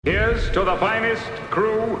Here's to the finest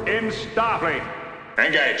crew in Starfleet.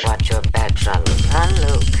 Engage. Watch your back,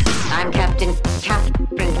 Jean-Luc. I'm Captain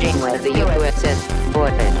Janeway of the USS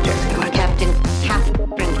Voyager. Captain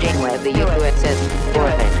Janeway of the USS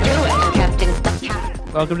Voyager.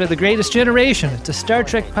 Captain. Welcome to The Greatest Generation. It's a Star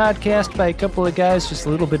Trek podcast by a couple of guys just a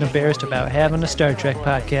little bit embarrassed about having a Star Trek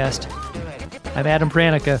podcast. I'm Adam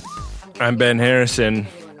Pranica. I'm Ben Harrison.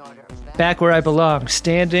 Back where I belong,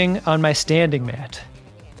 standing on my standing mat.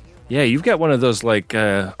 Yeah, you've got one of those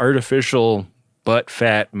artificial butt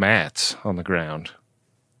fat mats on the ground.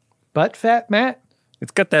 Butt fat mat?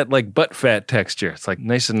 It's got that butt fat texture. It's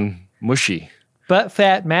nice and mushy. Butt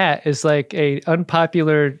fat mat is like a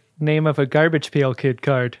unpopular name of a Garbage Pail Kid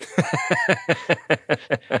card.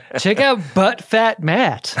 Check out Butt Fat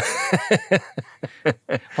Matt.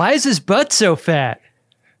 Why is his butt so fat?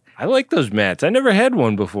 I like those mats. I never had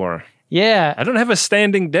one before. Yeah. I don't have a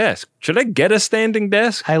standing desk. Should I get a standing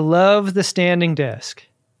desk? I love the standing desk.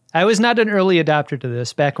 I was not an early adopter to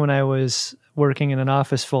this back when I was working in an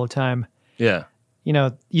office full time. Yeah. You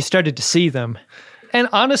know, you started to see them. And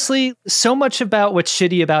honestly, so much about what's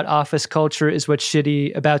shitty about office culture is what's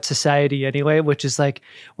shitty about society anyway, which is like,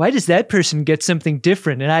 why does that person get something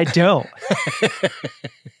different and I don't?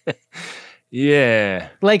 Yeah.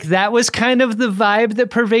 That was kind of the vibe that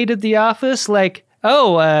pervaded the office.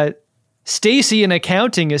 Stacy in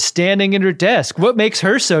accounting is standing at her desk. What makes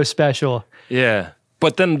her so special? Yeah.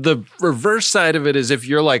 But then the reverse side of it is if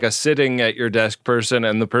you're a sitting at your desk person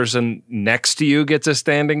and the person next to you gets a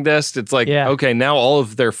standing desk, it's okay, now all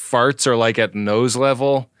of their farts are at nose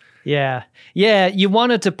level. Yeah. Yeah, you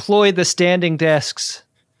want to deploy the standing desks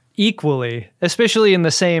equally, especially in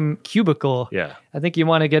the same cubicle. Yeah. I think you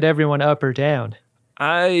want to get everyone up or down.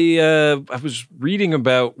 I was reading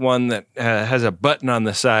about one that has a button on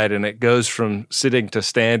the side and it goes from sitting to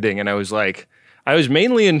standing, and I was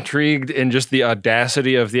mainly intrigued in just the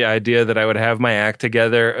audacity of the idea that I would have my act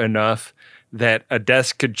together enough that a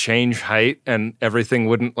desk could change height and everything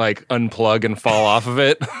wouldn't unplug and fall off of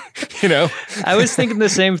it, you know? I was thinking the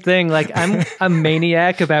same thing. I'm a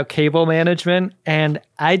maniac about cable management, and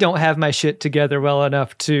I don't have my shit together well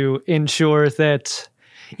enough to ensure that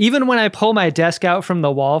even when I pull my desk out from the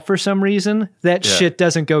wall for some reason, that shit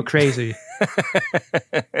doesn't go crazy.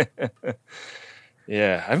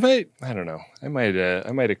 Yeah, I might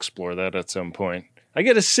explore that at some point. I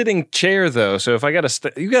get a sitting chair though, so if I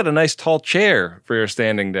got you got a nice tall chair for your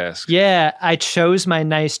standing desk. Yeah, I chose my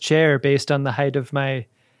nice chair based on the height of my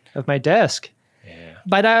desk. Yeah.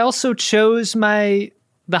 But I also chose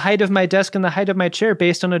the height of my desk and the height of my chair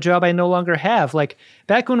based on a job I no longer have.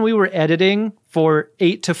 Back when we were editing for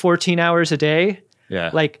 8 to 14 hours a day,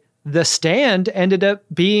 the stand ended up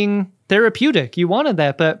being therapeutic. You wanted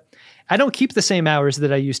that, but I don't keep the same hours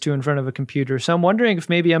that I used to in front of a computer. So I'm wondering if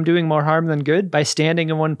maybe I'm doing more harm than good by standing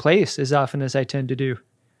in one place as often as I tend to do.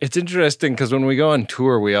 It's interesting because when we go on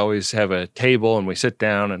tour, we always have a table and we sit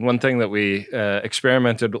down. And one thing that we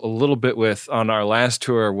experimented a little bit with on our last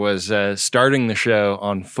tour was starting the show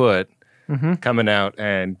on foot, coming out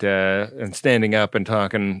and standing up and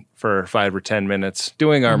talking for 5 or 10 minutes,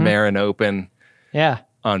 doing our Marin Open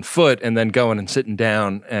on foot, and then going and sitting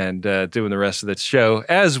down and doing the rest of the show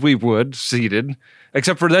as we would seated.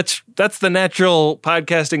 Except for that's the natural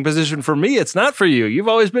podcasting position for me. It's not for you. You've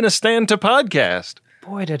always been a stand to podcast.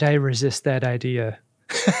 Boy, did I resist that idea.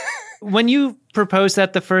 When you proposed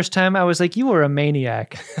that the first time, I was like, you are a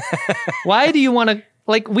maniac. Why do you want to...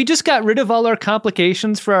 we just got rid of all our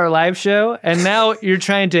complications for our live show, and now you're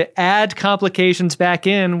trying to add complications back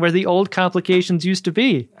in where the old complications used to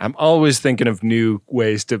be. I'm always thinking of new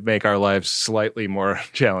ways to make our lives slightly more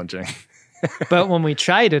challenging. But when we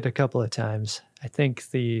tried it a couple of times, I think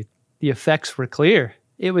the effects were clear.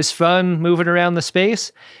 It was fun moving around the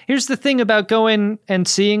space. Here's the thing about going and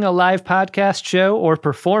seeing a live podcast show or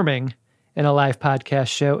performing in a live podcast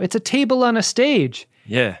show. It's a table on a stage.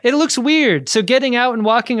 Yeah. It looks weird. So getting out and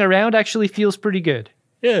walking around actually feels pretty good.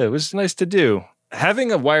 Yeah, it was nice to do.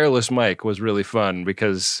 Having a wireless mic was really fun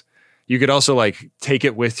because you could also take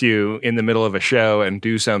it with you in the middle of a show and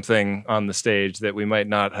do something on the stage that we might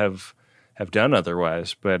not have done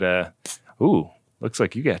otherwise. But, looks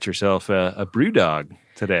like you got yourself a brew dog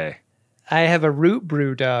today. I have a root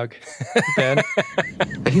brew dog, Ben.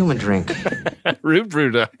 A human drink. Root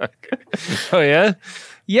brew dog. Oh, yeah?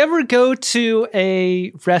 You ever go to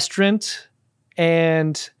a restaurant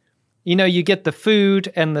and, you get the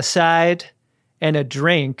food and the side and a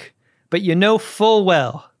drink, but you know full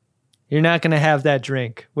well you're not going to have that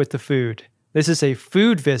drink with the food. This is a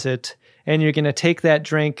food visit, and you're going to take that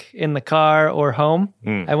drink in the car or home.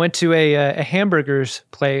 I went to a hamburgers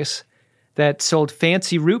place that sold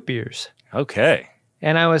fancy root beers. Okay.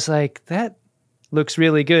 And I was like, that looks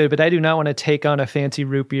really good, but I do not want to take on a fancy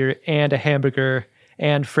root beer and a hamburger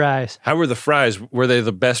and fries. How were the fries? Were they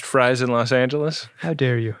the best fries in Los Angeles? How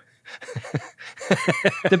dare you?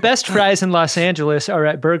 The best fries in Los Angeles are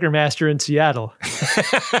at Burger Master in Seattle.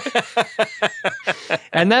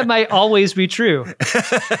 And that might always be true.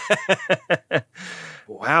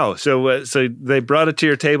 Wow. So they brought it to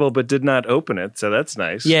your table but did not open it. So that's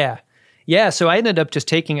nice. Yeah. Yeah, so I ended up just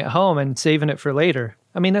taking it home and saving it for later.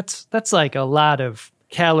 I mean, that's like a lot of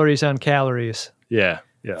calories on calories. Yeah.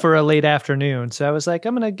 For a late afternoon. So I was like,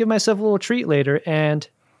 I'm going to give myself a little treat later, and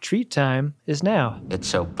treat time is now. It's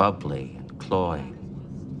so bubbly,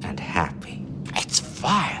 cloying, and happy. It's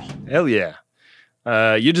vile. Hell yeah.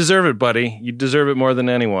 You deserve it, buddy. You deserve it more than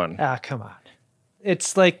anyone. Ah, come on.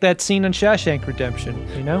 It's like that scene in Shawshank Redemption,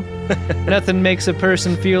 you know? Nothing makes a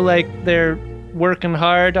person feel like they're working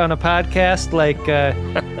hard on a podcast, like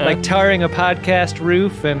tarring a podcast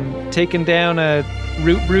roof and taking down a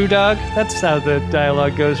root brew dog. That's how the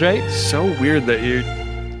dialogue goes, right? So weird that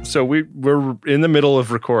So we're in the middle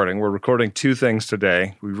of recording. We're recording two things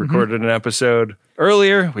today. We recorded an episode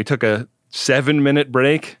earlier. We took a 7-minute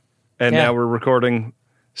break, and now we're recording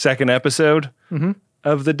second episode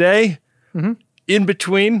of the day. In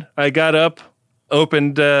between, I got up,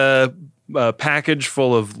 opened a package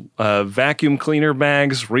full of vacuum cleaner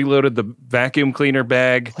bags, reloaded the vacuum cleaner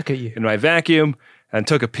bag Look at you. in my vacuum, and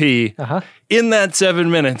took a pee. In that 7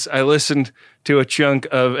 minutes, I listened to a chunk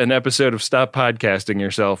of an episode of Stop Podcasting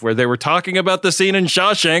Yourself where they were talking about the scene in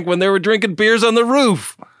Shawshank when they were drinking beers on the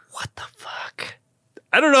roof. What the fuck?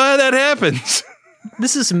 I don't know how that happens.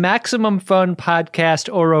 This is Maximum Fun Podcast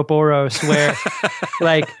Ouroboros, where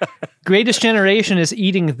like Greatest Generation is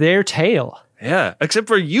eating their tail. Yeah, except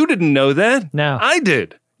for you didn't know that. No. I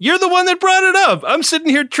did. You're the one that brought it up. I'm sitting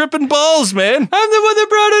here tripping balls, man. I'm the one that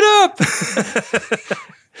brought it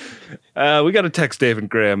up. We got to text Dave and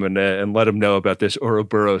Graham and let them know about this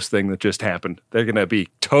Ouroboros thing that just happened. They're going to be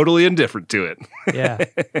totally indifferent to it. Yeah.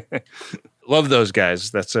 Love those guys.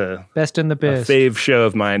 That's a best in the biz. Fave show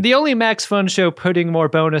of mine. The only Max Fun show putting more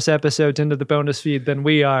bonus episodes into the bonus feed than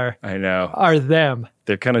we are. I know. Are them.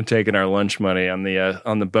 They're kind of taking our lunch money on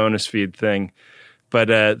the bonus feed thing.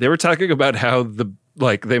 But they were talking about how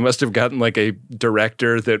they must have gotten like a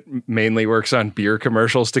director that mainly works on beer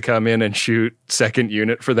commercials to come in and shoot second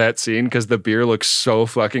unit for that scene because the beer looks so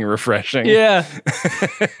fucking refreshing. Yeah.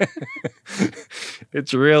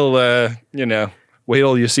 It's real, wait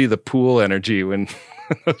till you see the pool energy when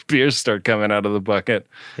those beers start coming out of the bucket.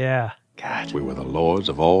 Yeah. God. We were the lords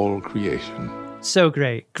of all creation. So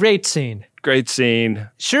great. Great scene. Great scene.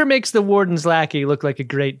 Sure makes the warden's lackey look like a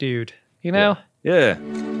great dude, you know? Yeah.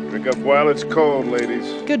 Drink up while it's cold, ladies.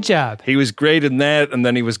 Good job. He was great in that, and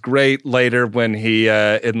then he was great later when he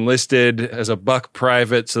enlisted as a buck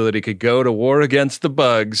private so that he could go to war against the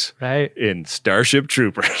bugs in Starship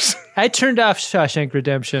Troopers. I turned off Shawshank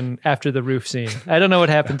Redemption after the roof scene. I don't know what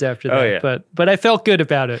happens after that, but I felt good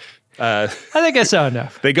about it. I think I saw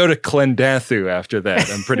enough. They go to Clendathu after that,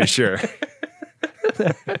 I'm pretty sure.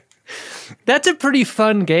 That's a pretty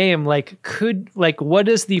fun game. What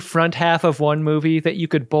is the front half of one movie that you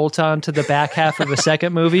could bolt on to the back half of a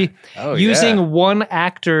second movie using one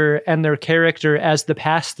actor and their character as the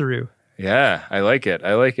pass-through? Yeah, I like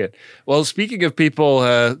it. Well, speaking of people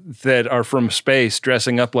that are from space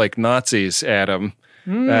dressing up like Nazis, Adam,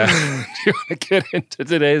 do you want to get into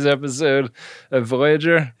today's episode of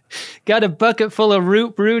Voyager? Got a bucket full of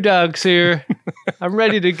root brew dogs here. I'm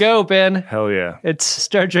ready to go, Ben. Hell yeah. It's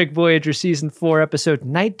Star Trek Voyager Season 4, Episode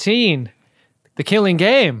 19, The Killing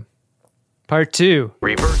Game, Part 2.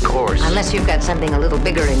 Revert course. Unless you've got something a little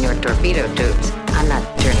bigger in your torpedo tubes, I'm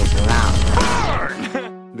not turning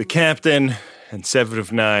around. The captain and 7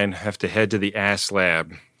 of 9 have to head to the ass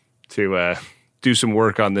lab to do some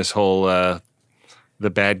work on this whole the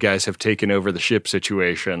bad guys have taken over the ship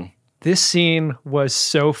situation. This scene was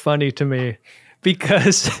so funny to me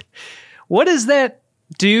because what is that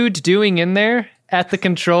dude doing in there at the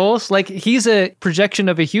controls? Like, he's a projection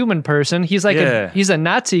of a human person. He's like he's a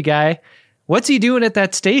Nazi guy. What's he doing at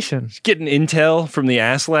that station? He's getting intel from the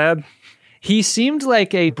ass lab. He seemed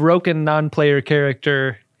like a broken non-player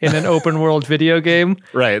character in an open world video game.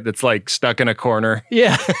 Right, that's like stuck in a corner.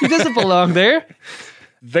 Yeah, he doesn't belong there.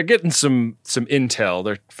 They're getting some intel.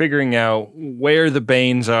 They're figuring out where the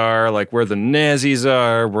Banes are, like where the Nazis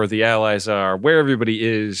are, where the Allies are, where everybody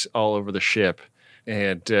is all over the ship.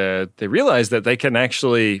 And they realize that they can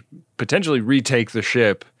actually potentially retake the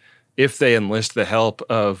ship if they enlist the help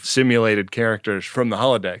of simulated characters from the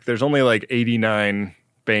holodeck. There's only like 89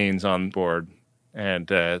 Banes on board. And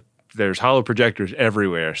there's holo projectors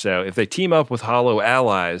everywhere. So if they team up with holo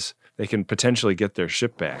allies, they can potentially get their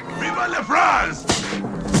ship back. Viva la France!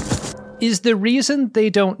 Is the reason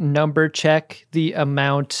they don't number check the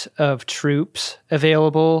amount of troops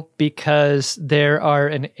available because there are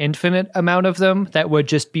an infinite amount of them that would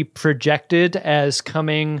just be projected as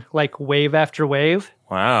coming like wave after wave?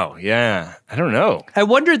 Wow, yeah. I don't know. I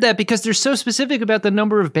wondered that because they're so specific about the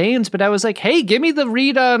number of Banes, but I was like, hey, give me the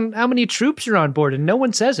read on how many troops are on board, and no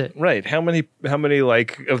one says it. Right. How many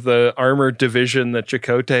like of the armored division that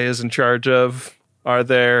Chakotay is in charge of are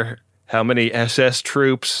there? How many SS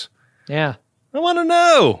troops? Yeah. I want to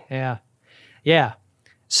know. Yeah. Yeah.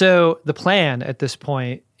 So the plan at this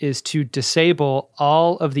point is to disable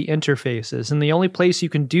all of the interfaces, and the only place you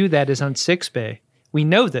can do that is on 6-Bay. We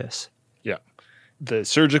know this. Yeah. The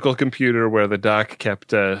surgical computer where the doc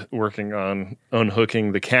kept working on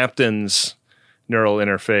unhooking the captain's neural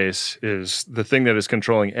interface is the thing that is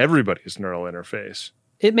controlling everybody's neural interface.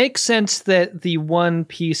 It makes sense that the one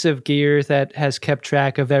piece of gear that has kept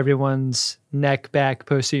track of everyone's neck, back,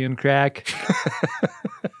 pussy, and crack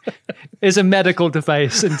is a medical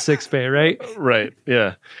device in 6-Bay, right? Right,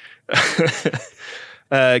 yeah.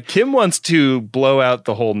 Kim wants to blow out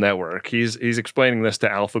the whole network. He's explaining this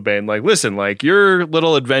to Alpha Bane, like, listen, like, your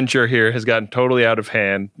little adventure here has gotten totally out of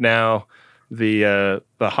hand. Now the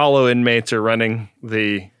holo inmates are running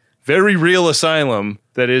the very real asylum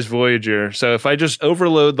that is Voyager. So if I just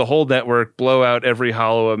overload the whole network, blow out every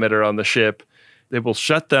holo emitter on the ship, it will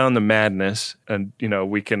shut down the madness, and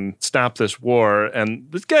we can stop this war. And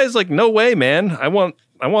this guy's like, no way, man. I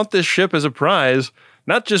want this ship as a prize,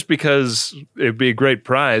 not just because it'd be a great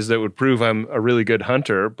prize that would prove I'm a really good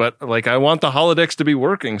hunter, but like I want the holodecks to be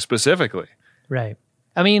working specifically. Right.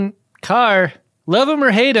 I mean, Carr, love him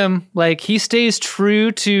or hate him, like he stays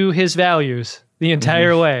true to his values the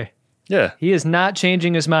entire way. Yeah. He is not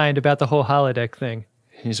changing his mind about the whole holodeck thing.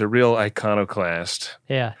 He's a real iconoclast.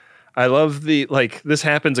 Yeah. I love this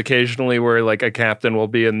happens occasionally where like a captain will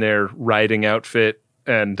be in their riding outfit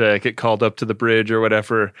and get called up to the bridge or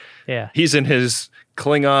whatever. Yeah. He's in his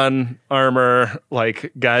Klingon armor,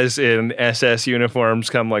 like guys in SS uniforms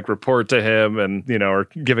come like report to him and, are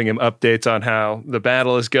giving him updates on how the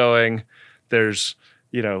battle is going. There's,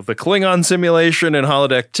 the Klingon simulation in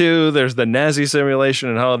Holodeck 2. There's the Nazi simulation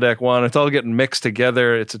in Holodeck 1. It's all getting mixed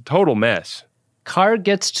together. It's a total mess. Carr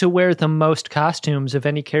gets to wear the most costumes of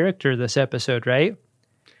any character this episode, right?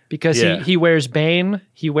 Because he wears Bane,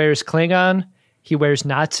 he wears Klingon, he wears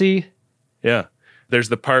Nazi. Yeah. There's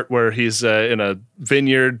the part where he's in a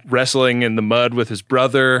vineyard wrestling in the mud with his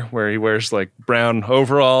brother, where he wears like brown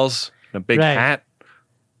overalls and a big hat.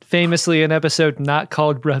 Famously an episode not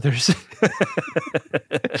called Brothers.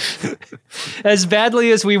 As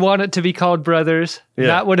badly as we want it to be called Brothers,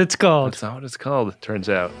 not what it's called. That's not what it's called, it turns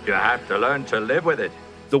out. You have to learn to live with it.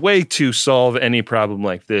 The way to solve any problem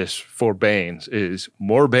like this for Banes is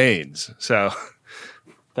more Banes. So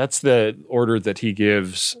that's the order that he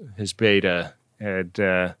gives his beta. And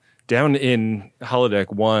down in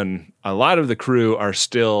Holodeck 1, a lot of the crew are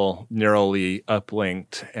still neurally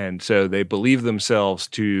uplinked, and so they believe themselves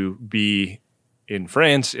to be in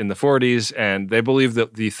France in the 40s, and they believe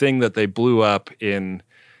that the thing that they blew up in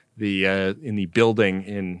the building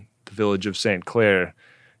in the village of St. Clair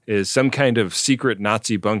is some kind of secret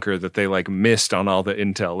Nazi bunker that they like missed on all the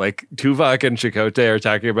intel. Like Tuvok and Chakotay are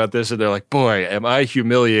talking about this, and they're like, boy, am I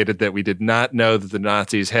humiliated that we did not know that the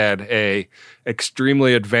Nazis had a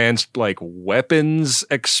extremely advanced like weapons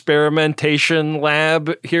experimentation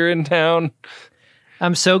lab here in town.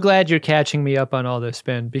 I'm so glad you're catching me up on all this,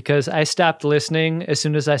 Ben, because I stopped listening as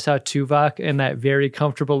soon as I saw Tuvok in that very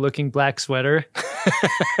comfortable looking black sweater.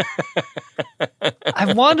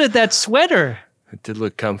 I wanted that sweater. It did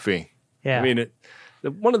look comfy. Yeah. I mean,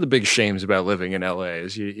 one of the big shames about living in LA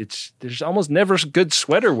is there's almost never good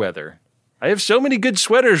sweater weather. I have so many good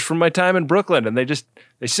sweaters from my time in Brooklyn, and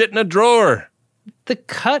they sit in a drawer. The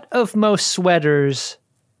cut of most sweaters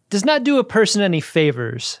does not do a person any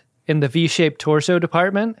favors in the V-shaped torso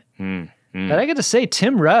department. But I got to say,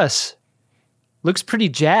 Tim Russ looks pretty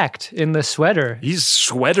jacked in the sweater. He's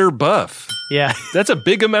sweater buff. Yeah. That's a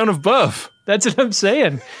big amount of buff. That's what I'm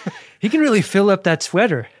saying. He can really fill up that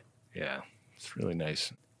sweater. Yeah, it's really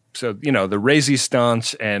nice. So, the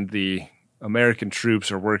Resistance and the American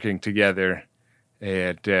troops are working together.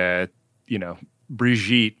 And,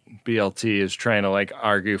 Brigitte, BLT, is trying to, like,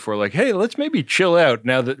 argue for, like, hey, let's maybe chill out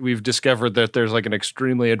now that we've discovered that there's, like, an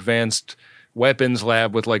extremely advanced weapons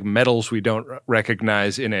lab with, like, metals we don't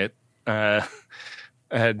recognize in it. And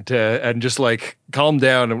just, like, calm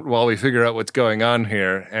down while we figure out what's going on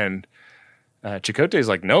here. And Chakotay's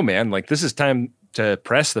like, no, man, like, this is time to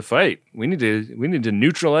press the fight. We need to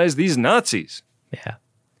neutralize these Nazis. Yeah.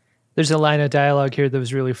 There's a line of dialogue here that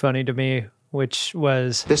was really funny to me, which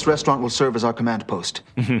was, "This restaurant will serve as our command post."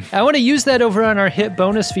 I want to use that over on our hit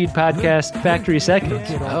bonus feed podcast, Factory Seconds.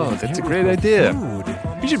 Oh, that's a great idea.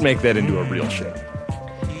 We should make that into a real show.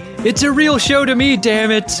 It's a real show to me,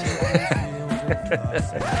 damn it.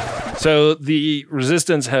 So the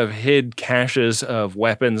resistance have hid caches of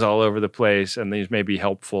weapons all over the place, and these may be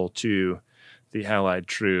helpful to the Allied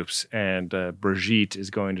troops. And Brigitte is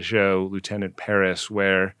going to show Lieutenant Paris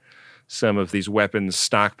where some of these weapons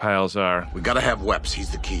stockpiles are. We gotta have Weps.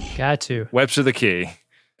 He's the key. Got to. Weps are the key.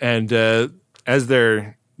 And as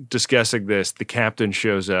they're discussing this, the captain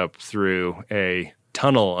shows up through a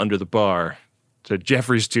tunnel under the bar. It's a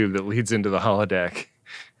Jeffries tube that leads into the holodeck.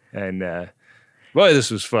 And boy,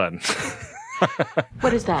 this was fun.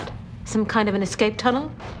 What is that? Some kind of an escape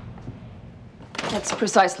tunnel? That's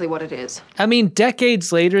precisely what it is. I mean,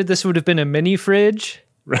 decades later, this would have been a mini fridge.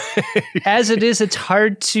 Right. As it is, it's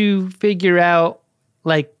hard to figure out,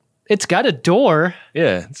 like, it's got a door.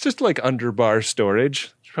 Yeah, it's just like under bar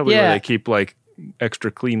storage. It's probably where they keep like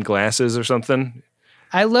extra clean glasses or something.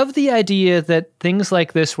 I love the idea that things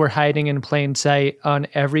like this were hiding in plain sight on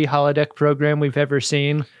every holodeck program we've ever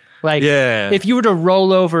seen. Like, if you were to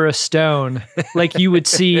roll over a stone, like you would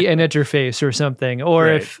see an interface or something. Or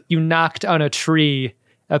if you knocked on a tree,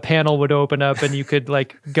 a panel would open up and you could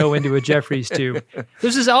like go into a Jeffries tube.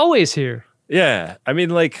 This is always here. Yeah. I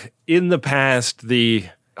mean, like in the past, the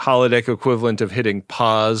holodeck equivalent of hitting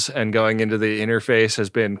pause and going into the interface has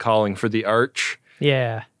been calling for the arch.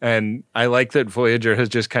 Yeah. And I like that Voyager has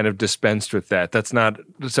just kind of dispensed with that. That's not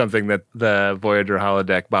something that the Voyager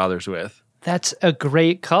holodeck bothers with. That's a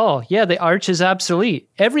great call. Yeah, the arch is obsolete.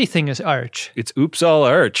 Everything is arch. It's oops all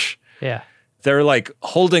arch. Yeah. They're like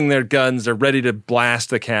holding their guns. They're ready to blast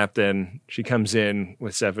the captain. She comes in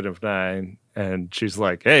with 7 of 9 and she's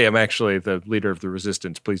like, "Hey, I'm actually the leader of the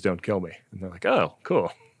resistance. Please don't kill me." And they're like, "Oh,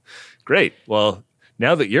 cool. Great. Well,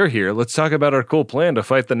 now that you're here, let's talk about our cool plan to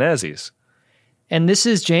fight the Nazis." And this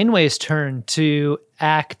is Janeway's turn to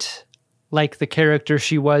act like the character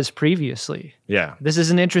she was previously. Yeah. This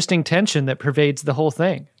is an interesting tension that pervades the whole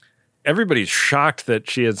thing. Everybody's shocked that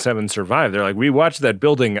she and 7 survived. They're like, "We watched that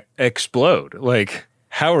building explode. Like,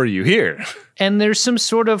 how are you here?" And there's some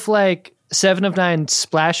sort of like 7 of 9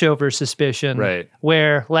 splashover suspicion. Right.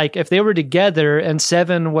 Where like if they were together and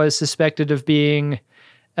 7 was suspected of being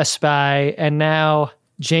a spy and now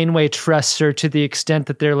Janeway trusts her to the extent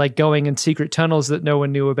that they're like going in secret tunnels that no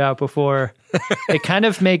one knew about before. It kind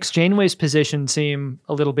of makes Janeway's position seem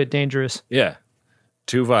a little bit dangerous. Yeah.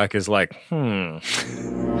 Tuvok is like, don't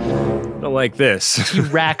like this. He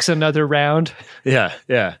racks another round. Yeah.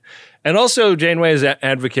 And also Janeway is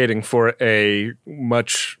advocating for a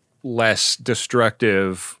much less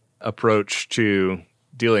destructive approach to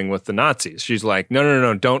dealing with the Nazis. She's like,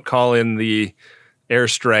 no, don't call in the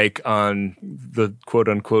airstrike on the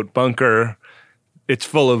quote-unquote bunker. It's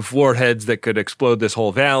full of warheads that could explode this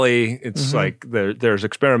whole valley. It's like there's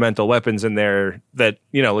experimental weapons in there that,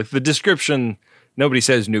 like the description, nobody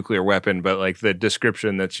says nuclear weapon, but like the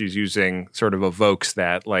description that she's using sort of evokes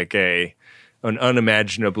that, like an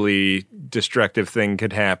unimaginably destructive thing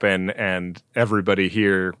could happen and everybody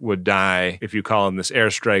here would die if you call in this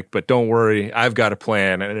airstrike. But don't worry, I've got a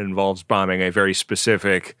plan, and it involves bombing a very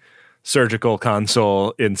specific surgical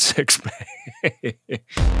console in 6-Bay.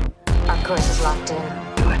 Our course is locked in.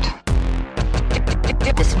 Good.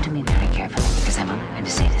 Listen to me very carefully because I'm only going to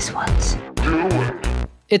say this once.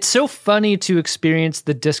 It's so funny to experience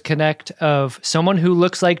the disconnect of someone who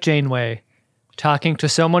looks like Janeway talking to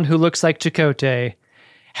someone who looks like Chakotay,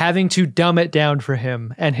 having to dumb it down for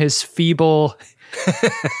him and his feeble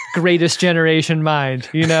greatest generation mind,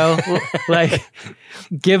 like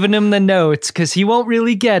giving him the notes because he won't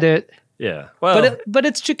really get it. Yeah. Well, but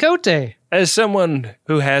it's Chakotay. As someone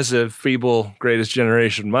who has a feeble greatest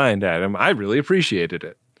generation mind, Adam, I really appreciated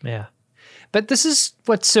it. Yeah. But this is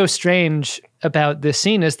what's so strange about this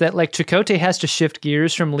scene is that like Chakotay has to shift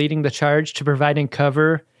gears from leading the charge to providing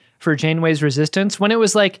cover for Janeway's resistance when it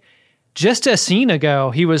was like just a scene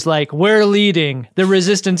ago, he was like, "We're leading. The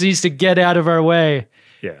resistance needs to get out of our way.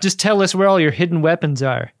 Yeah. Just tell us where all your hidden weapons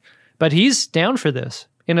are." But he's down for this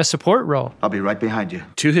in a support role. I'll be right behind you.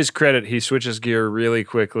 To his credit, he switches gear really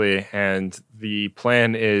quickly, and the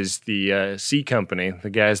plan is the C Company, the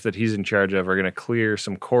guys that he's in charge of, are going to clear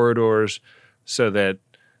some corridors so that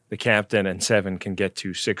the captain and 7 can get to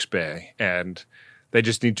 6-Bay. And they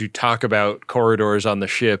just need to talk about corridors on the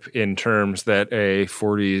ship in terms that a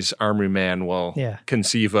 40s army man will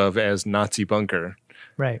conceive of as Nazi bunker.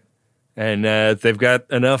 Right. And they've got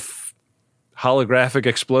enough holographic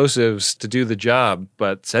explosives to do the job,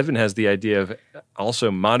 but Seven has the idea of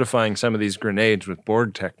also modifying some of these grenades with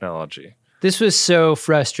Borg technology. This was so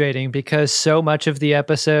frustrating because so much of the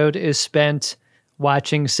episode is spent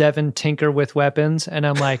watching Seven tinker with weapons, and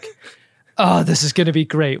I'm like, oh, this is going to be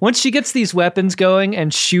great. Once she gets these weapons going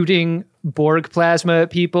and shooting Borg plasma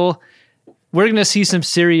at people, we're going to see some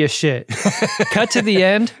serious shit. Cut to the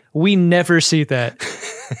end, we never see that.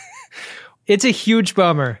 It's a huge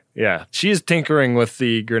bummer. Yeah, she's tinkering with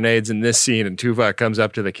the grenades in this scene, and Tuvok comes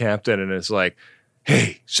up to the captain and is like,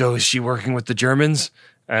 hey, so is she working with the Germans?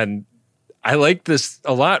 And I like this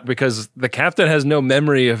a lot because the captain has no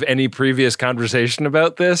memory of any previous conversation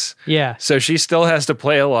about this. Yeah. So she still has to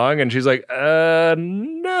play along, and she's like,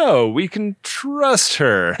 no, we can trust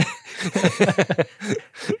her.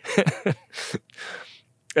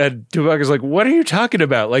 And Tuvok is like, what are you talking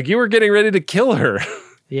about? Like, you were getting ready to kill her.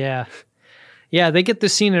 Yeah. Yeah, they get the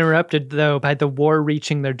scene interrupted, though, by the war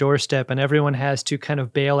reaching their doorstep, and everyone has to kind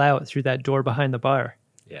of bail out through that door behind the bar.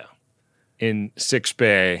 Yeah. In Six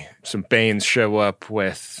Bay, some Banes show up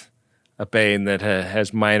with a Bane that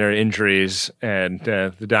has minor injuries, and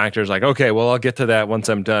the doctor's like, okay, well, I'll get to that once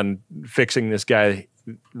I'm done fixing this guy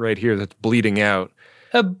right here that's bleeding out.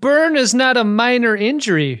 A burn is not a minor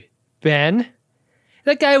injury, Ben.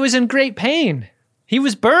 That guy was in great pain. He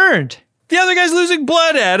was burned. The other guy's losing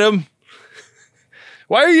blood, Adam.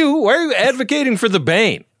 Why are you advocating for the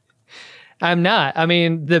Bane? I'm not. I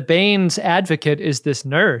mean, the Bane's advocate is this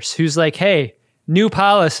nurse who's like, hey, new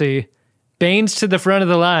policy, Bane's to the front of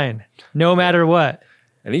the line, no matter what.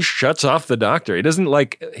 And he shuts off the doctor. He doesn't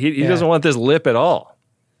he doesn't want this lip at all.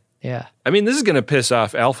 Yeah. I mean, this is going to piss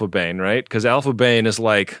off Alpha Bane, right? Because Alpha Bane is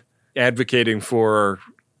like advocating for,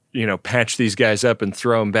 patch these guys up and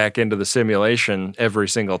throw them back into the simulation every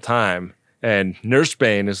single time. And Nurse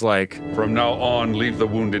Bane is like, from now on, leave the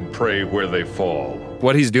wounded prey where they fall.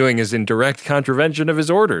 What he's doing is in direct contravention of his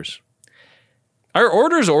orders. Are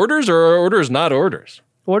orders orders or are orders not orders?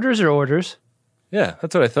 Orders are orders. Yeah,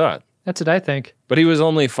 that's what I thought. That's what I think. But he was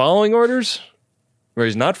only following orders? Or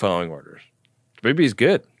he's not following orders? Maybe he's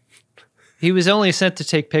good. He was only sent to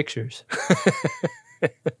take pictures.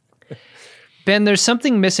 Ben, there's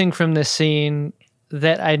something missing from this scene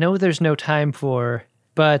that I know there's no time for,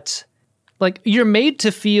 but you're made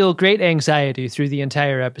to feel great anxiety through the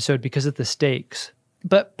entire episode because of the stakes.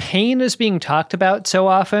 But pain is being talked about so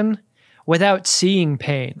often without seeing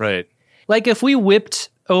pain. Right. Like if we whipped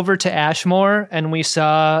over to Ashmore and we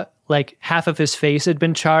saw half of his face had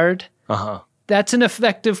been charred, that's an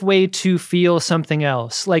effective way to feel something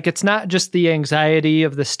else. Like it's not just the anxiety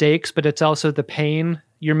of the stakes, but it's also the pain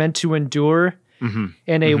you're meant to endure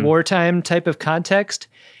in a wartime type of context.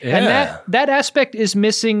 Yeah. And that aspect is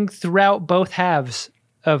missing throughout both halves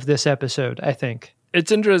of this episode, I think.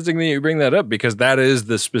 It's interesting that you bring that up because that is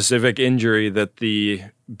the specific injury that the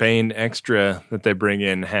Bane extra that they bring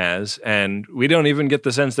in has. And we don't even get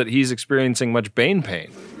the sense that he's experiencing much Bane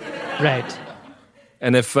pain. Right.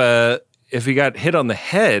 And if he got hit on the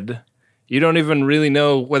head, you don't even really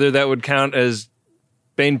know whether that would count as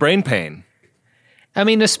Bane brain pain. I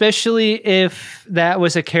mean, especially if that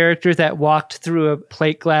was a character that walked through a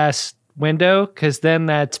plate glass window, because then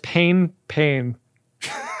that's pain, Bane,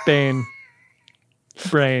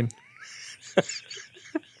 brain.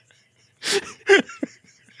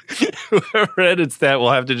 Whoever edits that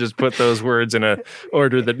will have to just put those words in an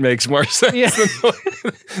order that makes more sense than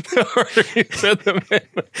the order you said them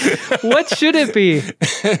in. What should it be?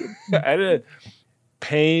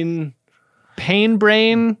 Pain,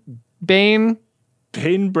 brain, Bane.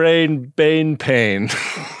 Pain, brain, Bane, pain.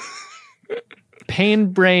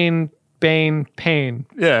 Pain, brain, Bane, pain.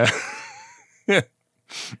 Yeah. If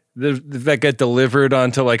that got delivered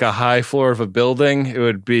onto a high floor of a building, it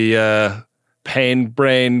would be pain,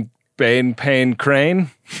 brain, Bane, pain, crane.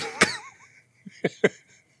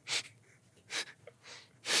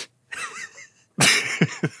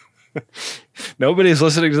 Nobody's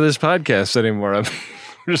listening to this podcast anymore.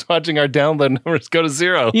 We're just watching our download numbers go to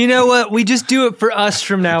zero. You know what? We just do it for us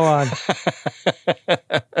from now on.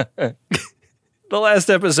 The last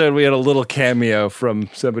episode, we had a little cameo from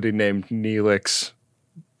somebody named Neelix,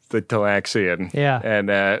 the Talaxian. Yeah.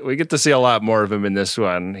 And we get to see a lot more of him in this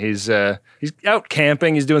one. He's out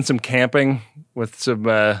camping. He's doing some camping with some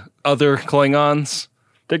other Klingons.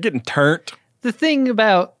 They're getting turnt. The thing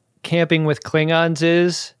about camping with Klingons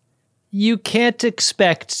is you can't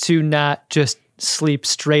expect to not just sleep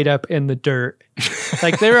straight up in the dirt.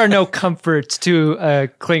 There are no comforts to a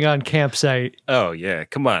Klingon campsite. Oh, yeah.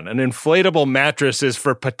 Come on. An inflatable mattress is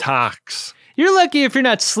for pataks. You're lucky if you're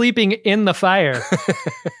not sleeping in the fire.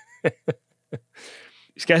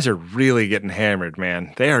 These guys are really getting hammered,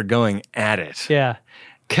 man. They are going at it. Yeah.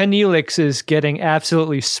 Canelix is getting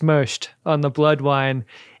absolutely smushed on the blood wine,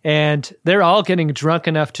 and they're all getting drunk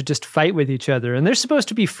enough to just fight with each other, and they're supposed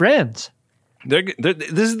to be friends. This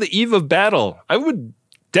is the eve of battle. I would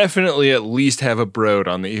definitely at least have a broad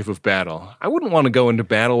on the eve of battle. I wouldn't want to go into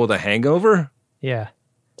battle with a hangover. Yeah.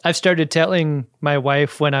 I've started telling my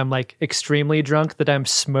wife when I'm like extremely drunk that I'm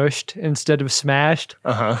smushed instead of smashed,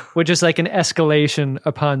 which is like an escalation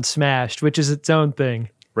upon smashed, which is its own thing.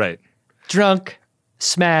 Right. Drunk,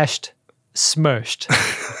 smashed, smushed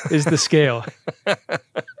is the scale.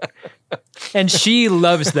 And she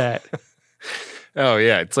loves that. Oh,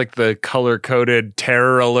 yeah. It's like the color-coded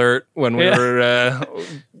terror alert when we were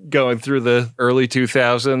going through the early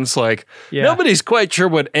 2000s. Like, nobody's quite sure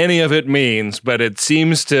what any of it means, but it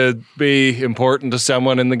seems to be important to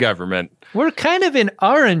someone in the government. We're kind of in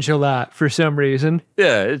orange a lot for some reason.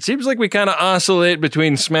 Yeah, it seems like we kind of oscillate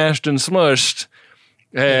between smashed and smushed,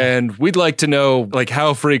 and we'd like to know, like,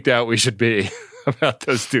 how freaked out we should be about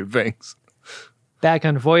those two things. Back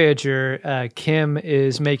on Voyager, Kim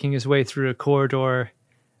is making his way through a corridor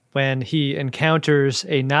when he encounters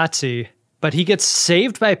a Nazi, but he gets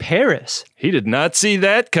saved by Paris. He did not see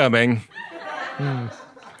that coming.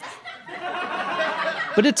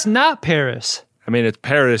 But it's not Paris. I mean, it's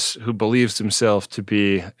Paris who believes himself to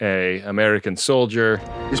be an American soldier.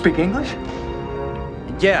 You speak English?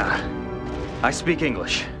 Yeah, I speak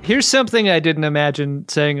English. Here's something I didn't imagine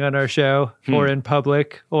saying on our show or in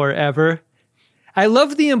public or ever. I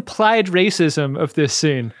love the implied racism of this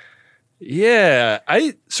scene. Yeah,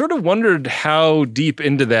 I sort of wondered how deep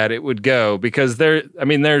into that it would go because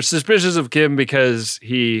they're suspicious of Kim because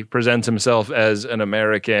he presents himself as an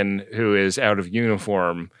American who is out of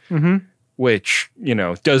uniform, which,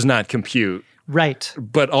 does not compute. Right.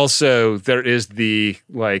 But also there is the,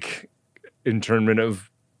 internment of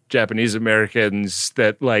Japanese Americans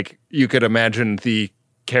that, you could imagine the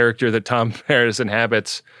character that Tom Paris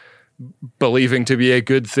inhabits believing to be a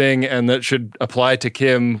good thing and that should apply to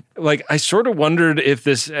Kim. I sort of wondered if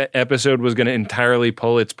this episode was going to entirely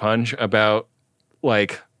pull its punch about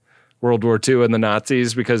World War II and the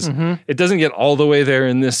Nazis because it doesn't get all the way there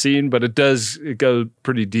in this scene, but it go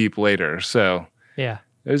pretty deep later. So yeah,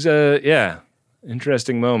 it was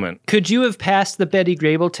interesting moment. Could you have passed the Betty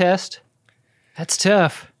Grable test? That's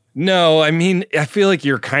tough. No, I mean, I feel like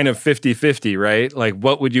you're kind of 50-50, right?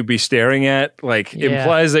 What would you be staring at?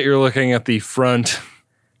 Implies that you're looking at the front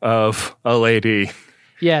of a lady.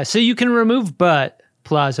 Yeah, so you can remove butt,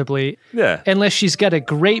 plausibly. Yeah. Unless she's got a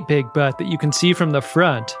great big butt that you can see from the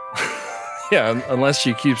front. Yeah, unless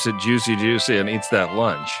she keeps it juicy and eats that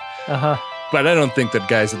lunch. Uh-huh. But I don't think that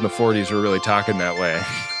guys in the 40s were really talking that way.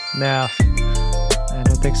 No, I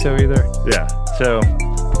don't think so either. Yeah, so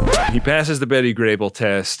he passes the Betty Grable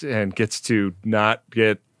test and gets to not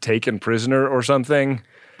get taken prisoner or something.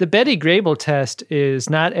 The Betty Grable test is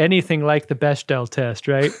not anything like the Bechdel test,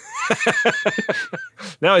 right?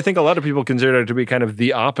 No, I think a lot of people consider it to be kind of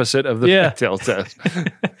the opposite of the Bechdel test.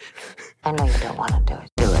 I know you don't want to do it.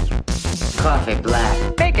 Do it. Coffee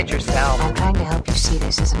black. Make it yourself. I'm trying to help you see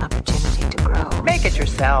this as an opportunity to grow. Make it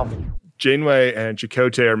yourself. Janeway and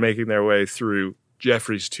Chakotay are making their way through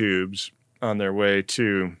Jeffrey's tubes on their way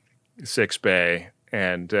to 6 Bay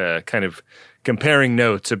and kind of comparing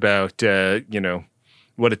notes about,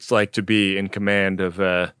 what it's like to be in command of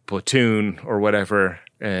a platoon or whatever.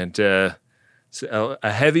 And it's a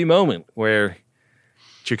heavy moment where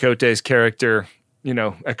Chakotay's character,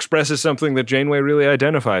 expresses something that Janeway really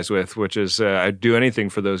identifies with, which is I'd do anything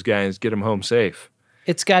for those guys, get them home safe.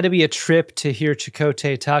 It's got to be a trip to hear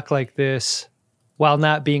Chakotay talk like this while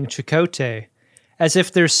not being Chakotay, as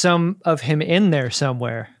if there's some of him in there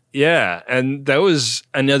somewhere. Yeah, and that was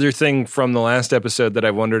another thing from the last episode that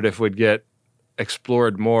I wondered if would get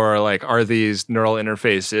explored more. Are these neural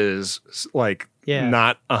interfaces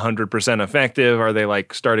not 100% effective? Are they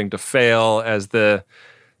starting to fail as the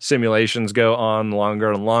simulations go on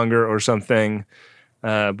longer and longer or something?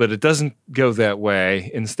 But it doesn't go that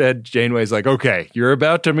way. Instead, Janeway's okay, you're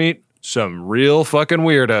about to meet some real fucking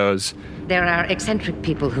weirdos. There are eccentric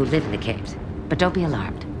people who live in the caves, but don't be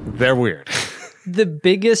alarmed. They're weird. The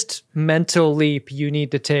biggest mental leap you need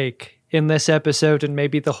to take in this episode and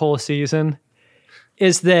maybe the whole season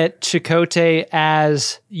is that Chakotay,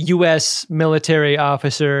 as U.S. military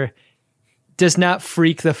officer, does not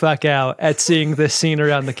freak the fuck out at seeing this scene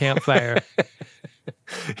around the campfire.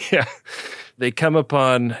 Yeah. They come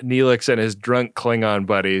upon Neelix and his drunk Klingon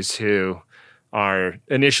buddies who are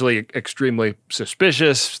initially extremely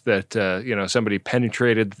suspicious that, somebody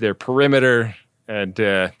penetrated their perimeter and,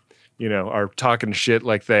 are talking shit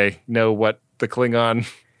like they know what the Klingon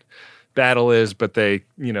battle is, but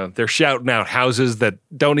they're shouting out houses that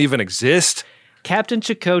don't even exist. Captain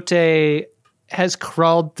Chakotay has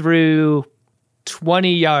crawled through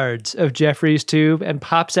 20 yards of Jeffrey's tube and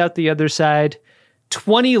pops out the other side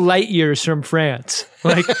 20 light years from France.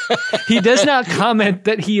 Like, he does not comment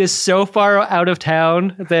that he is so far out of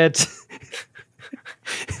town that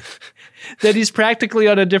that he's practically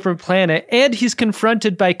on a different planet, and he's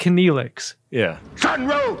confronted by Kenealix. Yeah.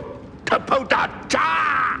 Sunro Tapota.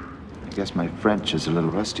 I guess my French is a little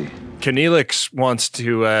rusty. Kenealix wants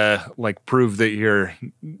to prove that you're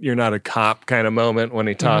not a cop kind of moment when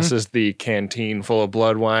he tosses the canteen full of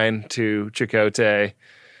blood wine to Chakotay.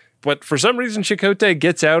 But for some reason, Chakotay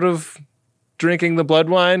gets out of drinking the blood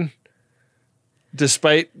wine,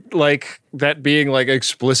 despite that being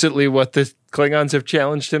explicitly what the Klingons have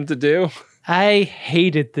challenged him to do. I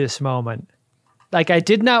hated this moment. I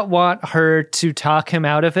did not want her to talk him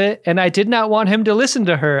out of it, and I did not want him to listen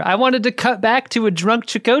to her. I wanted to cut back to a drunk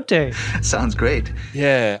Chakotay. Sounds great.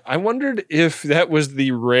 Yeah, I wondered if that was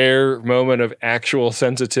the rare moment of actual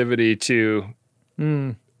sensitivity to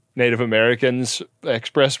Native Americans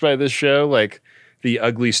expressed by this show, the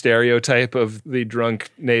ugly stereotype of the drunk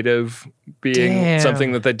native being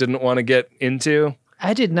something that they didn't want to get into.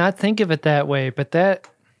 I did not think of it that way, but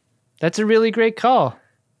that's a really great call.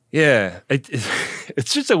 Yeah,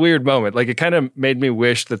 it's just a weird moment. It kind of made me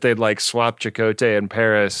wish that they'd swap Chakotay and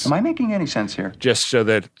Paris. Am I making any sense here? Just so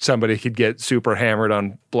that somebody could get super hammered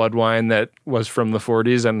on blood wine that was from the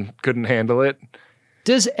 40s and couldn't handle it.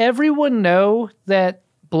 Does everyone know that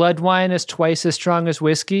blood wine is twice as strong as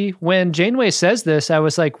whiskey? When Janeway says this, I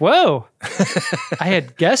was like, whoa. I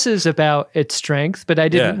had guesses about its strength, but I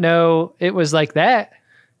didn't know it was like that.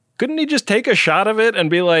 Couldn't he just take a shot of it and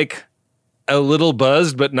be a little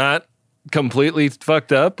buzzed, but not completely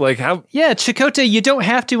fucked up? How? Yeah, Chakotay, you don't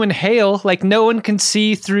have to inhale. No one can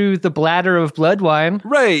see through the bladder of blood wine.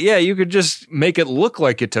 Right, yeah, you could just make it look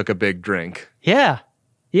like you took a big drink. Yeah.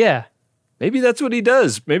 Maybe that's what he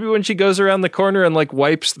does. Maybe when she goes around the corner and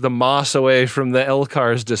wipes the moss away from the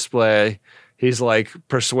L-Cars display, he's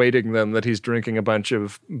persuading them that he's drinking a bunch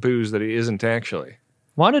of booze that he isn't actually.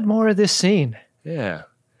 Wanted more of this scene. Yeah.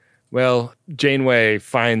 Well, Janeway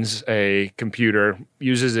finds a computer,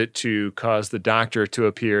 uses it to cause the doctor to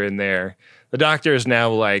appear in there. The doctor is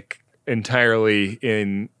now entirely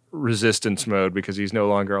in resistance mode because he's no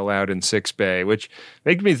longer allowed in 6-Bay, which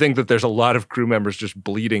makes me think that there's a lot of crew members just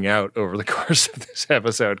bleeding out over the course of this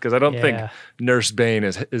episode, because I don't think Nurse Bane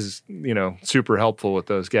is super helpful with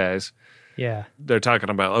those guys. Yeah. They're talking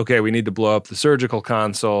about, okay, we need to blow up the surgical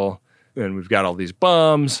console, and we've got all these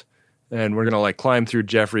bombs, and we're going to climb through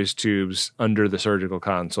Jeffrey's tubes under the surgical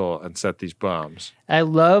console and set these bombs. I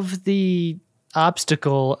love the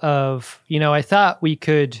obstacle of, I thought we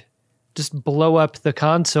could just blow up the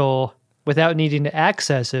console without needing to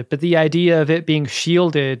access it, but the idea of it being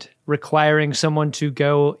shielded, requiring someone to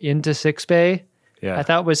go into 6-Bay, I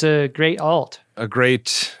thought was a great alt. A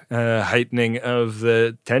great heightening of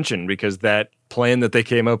the tension, because that plan that they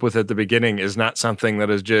came up with at the beginning is not something that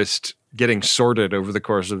is just getting sorted over the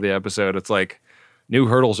course of the episode. It's new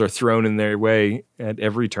hurdles are thrown in their way at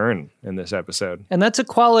every turn in this episode. And that's a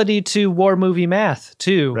quality to war movie math,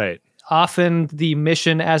 too. Right. Often the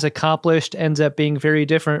mission as accomplished ends up being very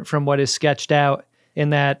different from what is sketched out in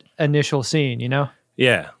that initial scene,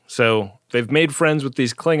 Yeah. So they've made friends with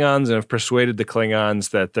these Klingons and have persuaded the Klingons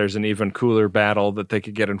that there's an even cooler battle that they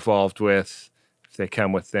could get involved with if they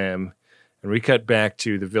come with them. And we cut back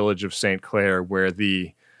to the village of St. Clair, where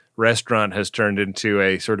the restaurant has turned into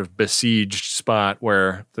a sort of besieged spot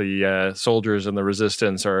where the soldiers and the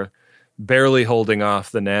resistance are barely holding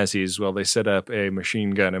off the Nazis while they set up a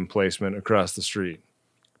machine gun emplacement across the street.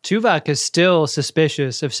 Tuvok is still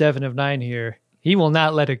suspicious of 7 of 9 here. He will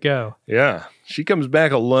not let it go. Yeah. She comes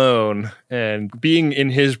back alone, and being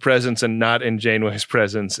in his presence and not in Janeway's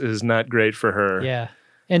presence is not great for her. Yeah.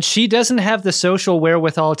 And she doesn't have the social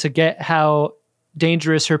wherewithal to get how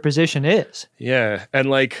dangerous her position is. Yeah. And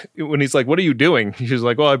when he's what are you doing? She's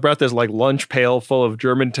well, I brought this lunch pail full of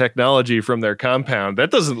German technology from their compound.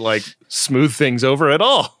 That doesn't smooth things over at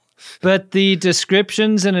all. But the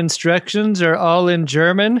descriptions and instructions are all in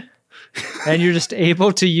German, and you're just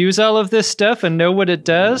able to use all of this stuff and know what it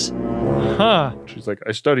does? Huh. She's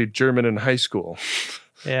I studied German in high school.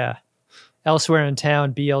 Yeah. Elsewhere in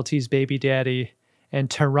town, BLT's baby daddy and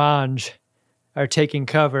Taranj are taking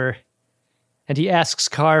cover, and he asks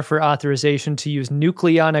Carr for authorization to use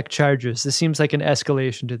nucleonic charges. This seems like an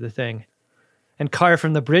escalation to the thing. And Carr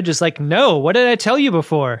from the bridge is no, what did I tell you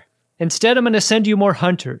before? Instead, I'm going to send you more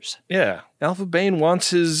hunters. Yeah. Alpha Bane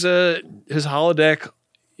wants his holodeck,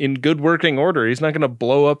 in good working order. He's not going to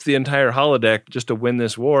blow up the entire holodeck just to win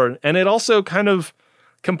this war. And it also kind of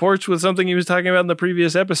comports with something he was talking about in the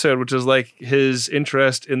previous episode, which is like his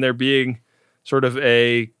interest in there being sort of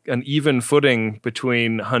an even footing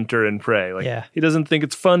between hunter and prey. Like he doesn't think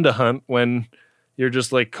it's fun to hunt when you're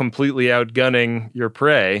just like completely outgunning your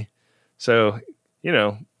prey. So, you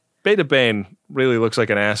know, Beta Bane really looks like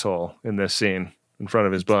an asshole in this scene in front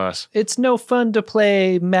of his boss. It's no fun to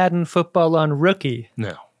play Madden football on rookie.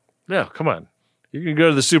 No, come on. You can go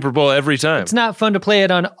to the Super Bowl every time. It's not fun to play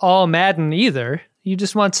it on all Madden either. You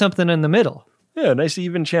just want something in the middle. Yeah, nice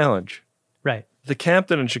even challenge. Right. The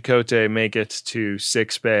captain and Chakotay make it to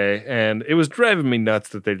Sickbay, and it was driving me nuts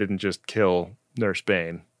that they didn't just kill Nurse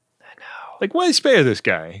Bane. I know. Like, why spare this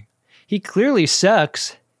guy? He clearly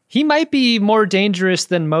sucks. He might be more dangerous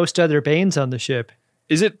than most other Banes on the ship.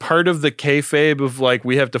 Is it part of the kayfabe of, like,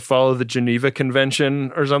 we have to follow the Geneva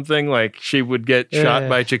Convention or something? Like, she would get shot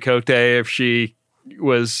by Chakotay if she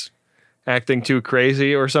was acting too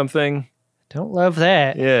crazy or something? Don't love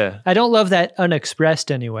that. Yeah. I don't love that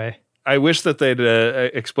unexpressed anyway. I wish that they'd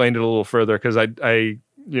explained it a little further, because I,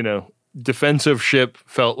 you know, defensive ship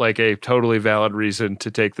felt like a totally valid reason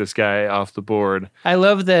to take this guy off the board. I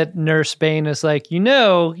love that Nurse Bane is like, you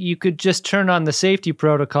know, you could just turn on the safety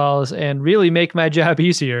protocols and really make my job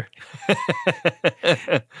easier.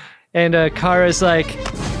 And Kara's like,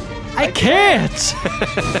 I can't.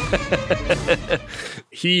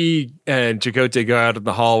 He and Chakotay go out in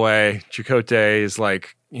the hallway. Chakotay is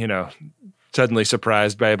like, you know, suddenly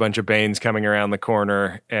surprised by a bunch of Banes coming around the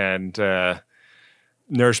corner, and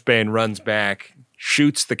Nurse Bane runs back,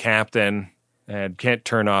 shoots the captain, and can't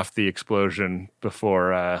turn off the explosion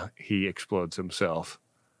before he explodes himself.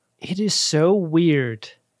 It is so weird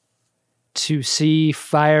to see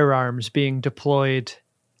firearms being deployed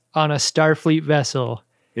on a Starfleet vessel.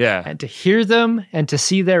 Yeah. And to hear them and to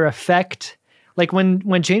see their effect. Like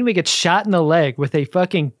when Janeway gets shot in the leg with a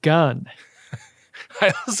fucking gun.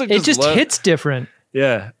 It just hits different.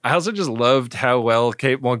 Yeah. I also just loved how well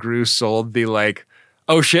Kate Mulgrew sold the like,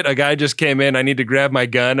 oh shit, a guy just came in, I need to grab my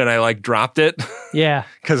gun, and I like dropped it. Yeah.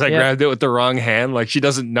 Because I grabbed it with the wrong hand. Like, she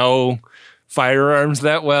doesn't know firearms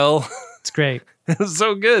that well. It's great. It's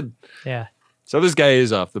so good. Yeah. So this guy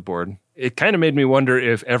is off the board. It kind of made me wonder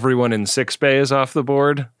if everyone in Sickbay is off the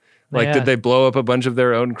board. Like, did they blow up a bunch of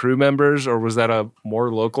their own crew members, or was that a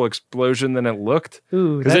more local explosion than it looked?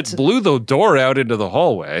 Because it blew the door out into the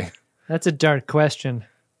hallway. That's a dark question.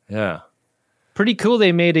 Yeah. Pretty cool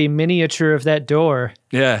they made a miniature of that door.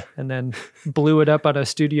 Yeah. And then blew it up on a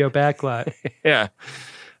studio backlot. Yeah.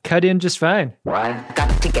 Cut in just fine. I've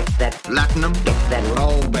got to get that platinum, get that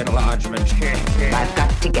low enlargement. I've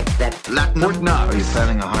got to get that platinum. What now? Are you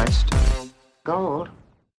planning a heist? Gold.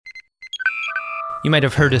 You might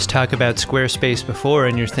have heard us talk about Squarespace before,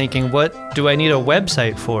 and you're thinking, what do I need a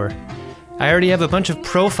website for? I already have a bunch of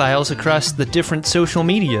profiles across the different social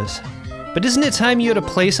medias. But isn't it time you had a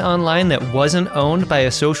place online that wasn't owned by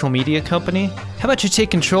a social media company? How about you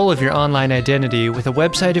take control of your online identity with a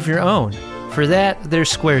website of your own? For that,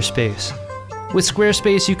 there's Squarespace. With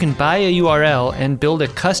Squarespace, you can buy a URL and build a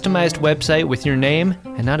customized website with your name,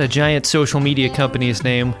 and not a giant social media company's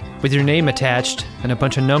name, with your name attached and a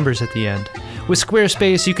bunch of numbers at the end. With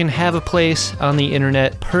Squarespace, you can have a place on the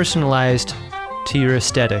internet personalized to your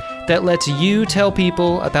aesthetic that lets you tell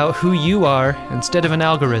people about who you are instead of an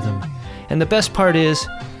algorithm. And the best part is,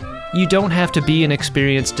 you don't have to be an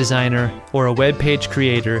experienced designer or a web page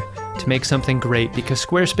creator to make something great, because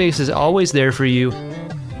Squarespace is always there for you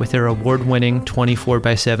with their award-winning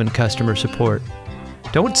 24/7 customer support.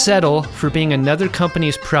 Don't settle for being another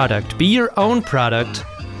company's product. Be your own product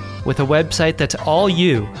with a website that's all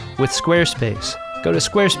you with Squarespace. Go to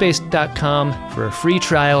squarespace.com for a free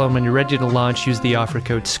trial, and when you're ready to launch, use the offer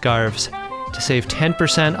code SCARVES to save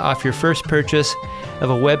 10% off your first purchase of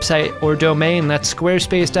a website or domain. That's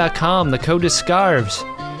squarespace.com. The code is SCARVES.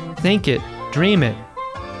 Think it, dream it,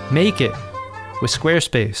 make it with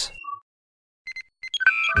Squarespace.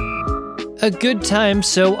 A good time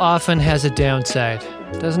so often has a downside,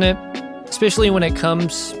 doesn't it? Especially when it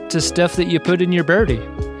comes to stuff that you put in your birdie.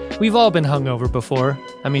 We've all been hungover before.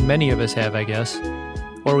 I mean, many of us have, I guess.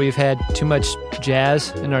 Or we've had too much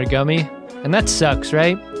jazz in our gummy. And that sucks,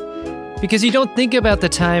 right? Because you don't think about the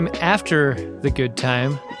time after the good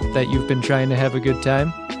time that you've been trying to have a good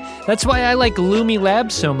time. That's why I like Lumi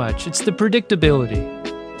Labs so much. It's the predictability.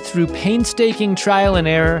 Through painstaking trial and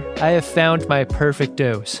error, I have found my perfect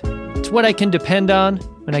dose. It's what I can depend on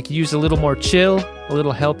when I could use a little more chill, a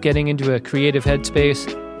little help getting into a creative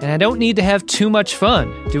headspace, and I don't need to have too much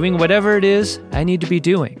fun doing whatever it is I need to be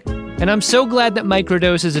doing. And I'm so glad that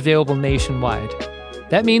Microdose is available nationwide.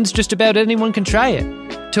 That means just about anyone can try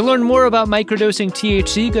it. To learn more about microdosing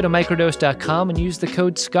THC, go to microdose.com and use the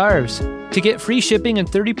code SCARVES to get free shipping and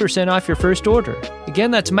 30% off your first order.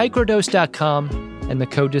 Again, that's microdose.com and the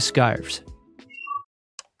code is SCARVES.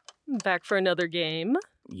 Back for another game.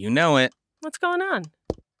 You know it. What's going on?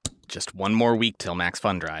 Just one more week till Max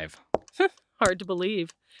Fun Drive. Hard to believe.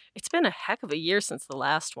 It's been a heck of a year since the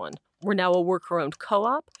last one. We're now a worker-owned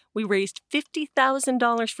co-op. We raised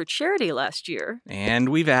 $50,000 for charity last year. And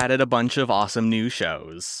we've added a bunch of awesome new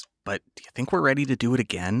shows. But do you think we're ready to do it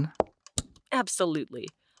again? Absolutely.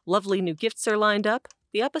 Lovely new gifts are lined up.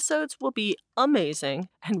 The episodes will be amazing.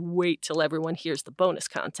 And wait till everyone hears the bonus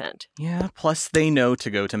content. Yeah, plus they know to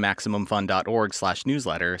go to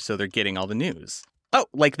MaximumFun.org/newsletter, so they're getting all the news. Oh,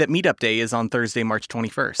 like that meetup day is on Thursday, March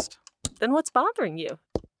 21st. Then what's bothering you?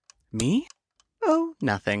 Me? Oh,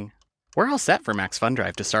 nothing. We're all set for Max Fun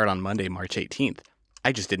Drive to start on Monday, March 18th.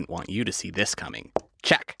 I just didn't want you to see this coming.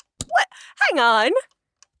 Check. What? Hang on.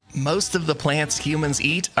 Most of the plants humans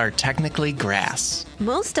eat are technically grass.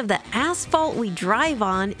 Most of the asphalt we drive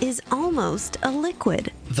on is almost a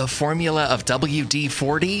liquid. The formula of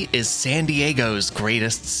WD-40 is San Diego's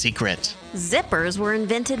greatest secret. Zippers were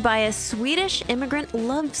invented by a Swedish immigrant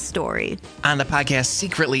love story. On the podcast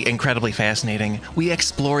Secretly Incredibly Fascinating, we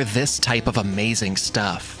explore this type of amazing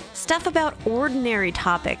stuff. Stuff about ordinary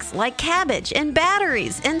topics like cabbage and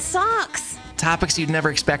batteries and socks. Topics you'd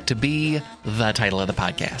never expect to be the title of the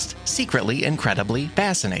podcast. Secretly Incredibly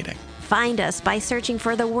Fascinating. Find us by searching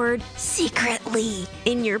for the word secretly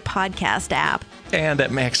in your podcast app. And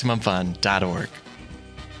at MaximumFun.org.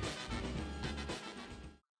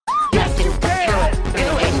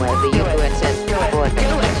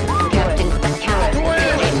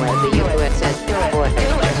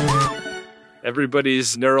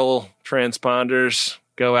 Everybody's neural transponders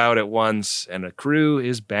go out at once, and a crew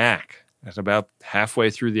is back. At about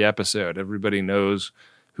halfway through the episode, everybody knows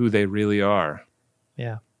who they really are.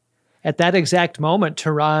 Yeah. At that exact moment,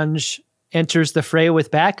 Taranj enters the fray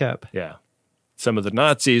with backup. Yeah. Some of the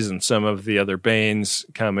Nazis and some of the other Banes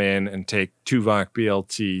come in and take Tuvok,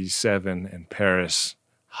 BLT-7, and Paris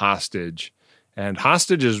hostage. And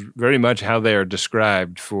hostage is very much how they are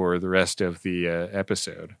described for the rest of the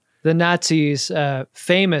episode. The Nazis,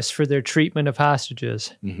 famous for their treatment of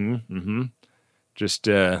hostages. Just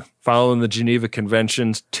following the Geneva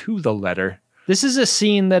Conventions to the letter. This is a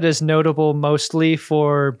scene that is notable mostly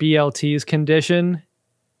for BLT's condition,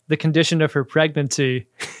 the condition of her pregnancy,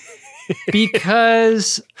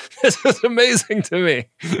 because... This is amazing to me.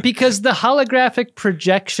 Because the holographic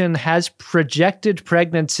projection has projected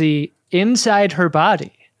pregnancy inside her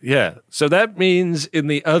body. Yeah, so that means in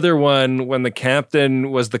the other one, when the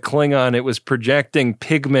captain was the Klingon, it was projecting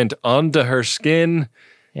pigment onto her skin.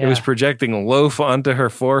 Yeah. It was projecting loaf onto her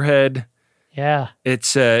forehead. Yeah.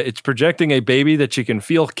 It's projecting a baby that she can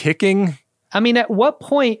feel kicking. I mean, at what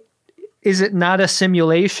point is it not a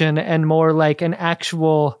simulation and more like an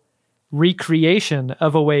actual recreation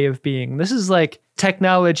of a way of being? This is like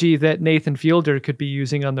technology that Nathan Fielder could be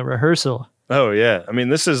using on the rehearsal. Oh, yeah. I mean,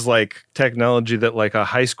 this is like technology that like a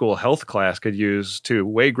high school health class could use to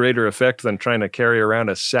way greater effect than trying to carry around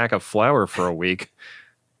a sack of flour for a week.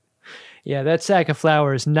 Yeah, that sack of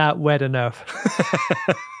flour is not wet enough.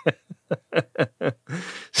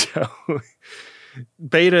 So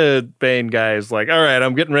Beta Bane guy is like, all right,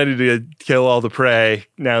 I'm getting ready to kill all the prey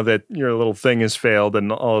now that your little thing has failed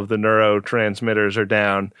and all of the neurotransmitters are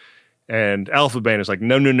down. And Alpha Bane is like,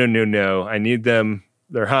 no. I need them.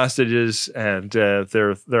 They're hostages, and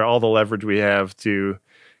they're all the leverage we have to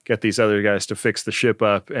get these other guys to fix the ship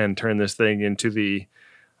up and turn this thing into the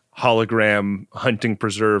hologram hunting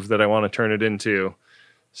preserve that I want to turn it into.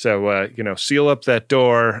 So, seal up that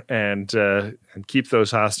door and keep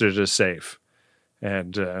those hostages safe.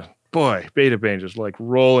 And boy, Beta Bane just like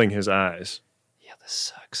rolling his eyes. Yeah, this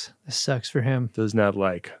sucks. This sucks for him. Does not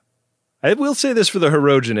like. I will say this for the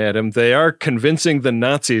Hirogen, Adam. They are convincing the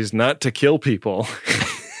Nazis not to kill people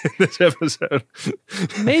in this episode.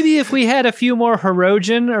 Maybe if we had a few more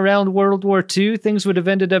Hirogen around World War II, things would have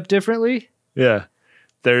ended up differently. Yeah.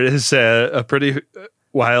 There is a pretty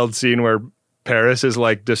wild scene where Paris is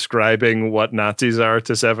like describing what Nazis are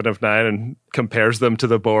to 7 of 9 and compares them to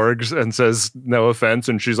the Borgs and says, no offense.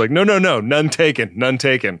 And she's like, no, none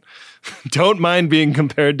taken. Don't mind being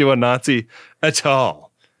compared to a Nazi at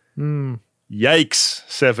all. Yikes,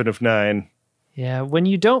 7 of 9. Yeah, when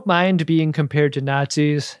you don't mind being compared to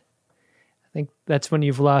Nazis, I think that's when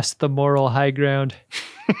you've lost the moral high ground.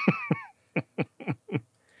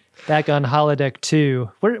 Back on Holodeck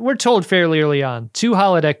 2, we're told fairly early on, 2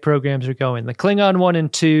 Holodeck programs are going. The Klingon 1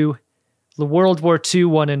 and 2, the World War II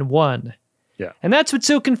 1 and 1. Yeah. And that's what's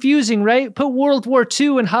so confusing, right? Put World War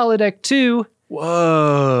II in holodeck 2.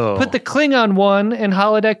 Whoa. Put the Klingon one in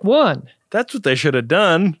holodeck 1. That's what they should have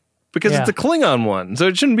done, because it's a Klingon one. So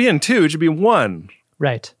it shouldn't be in 2, it should be 1.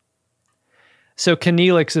 Right. So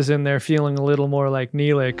Kenealix is in there feeling a little more like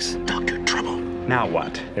Neelix. Dr. Trouble. Now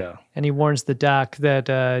what? Yeah. And he warns the doc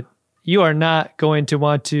that you are not going to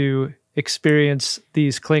want to experience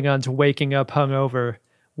these Klingons waking up hungover.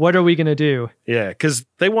 What are we going to do? Yeah, because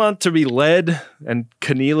they want to be led, and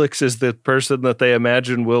Kenealix is the person that they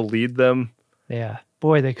imagine will lead them. Yeah.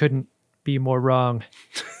 Boy, they couldn't be more wrong.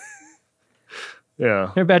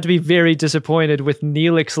 Yeah. They're about to be very disappointed with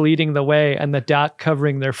Neelix leading the way and the doc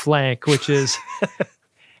covering their flank, which is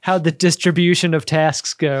how the distribution of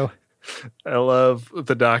tasks go. I love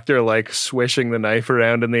the doctor like swishing the knife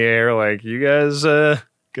around in the air like, you guys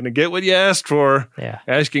gonna get what you asked for. Yeah.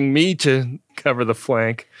 Asking me to cover the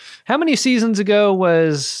flank. How many seasons ago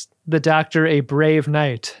was the doctor a brave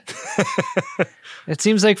knight? It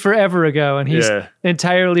seems like forever ago, and he's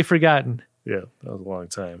entirely forgotten. Yeah, that was a long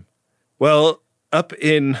time. Well, up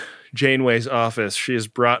in Janeway's office, she is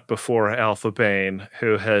brought before Alpha Bane,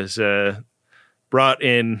 who has brought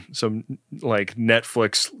in some like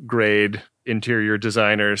Netflix grade interior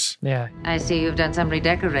designers. Yeah. I see you've done some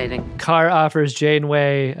redecorating. Carr offers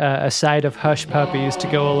Janeway a side of hush puppies to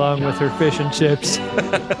go along with her fish and chips.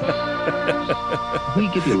 We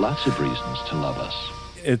give you lots of reasons to love us.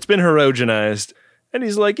 It's been herogenized. And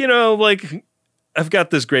he's like, I've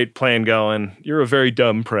got this great plan going. You're a very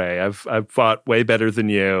dumb prey. I've fought way better than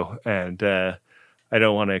you, and I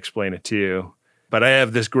don't want to explain it to you. But I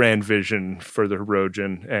have this grand vision for the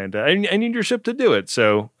Herogen, and I need your ship to do it.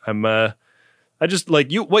 So I just like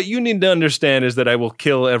you. What you need to understand is that I will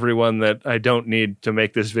kill everyone that I don't need to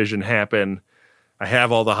make this vision happen. I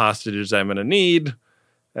have all the hostages I'm going to need.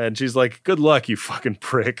 And she's like, good luck, you fucking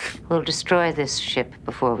prick. We'll destroy this ship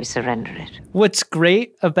before we surrender it. What's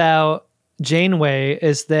great about Janeway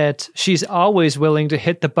is that she's always willing to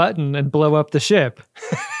hit the button and blow up the ship.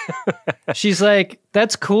 She's like,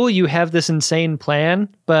 that's cool, you have this insane plan,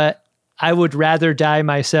 but I would rather die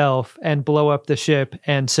myself and blow up the ship,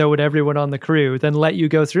 and so would everyone on the crew, than let you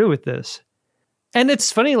go through with this. And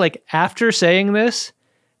it's funny, like, after saying this,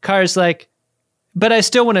 Carr's like, but I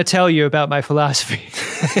still want to tell you about my philosophy.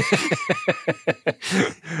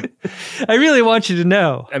 I really want you to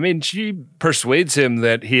know. I mean, she persuades him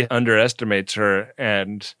that he underestimates her,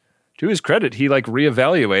 and to his credit, he like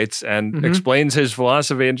reevaluates and explains his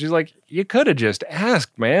philosophy, and she's like, you could have just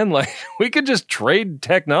asked, man. Like, we could just trade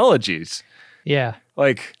technologies. Yeah.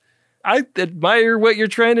 Like, I admire what you're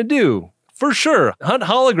trying to do. For sure. Hunt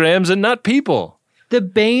holograms and not people. The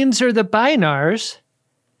Banes are the Binars.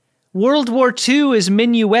 World War II is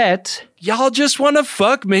Minuet. Y'all just want to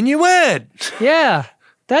fuck Minuet. Yeah,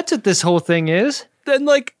 that's what this whole thing is. Then,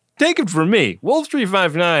 like, take it from me. Wolf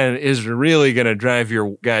 359 is really going to drive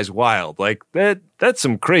your guys wild. Like, that's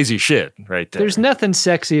some crazy shit right there. There's nothing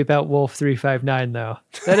sexy about Wolf 359, though.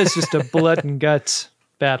 That is just a blood and guts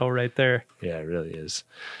battle right there. Yeah, it really is.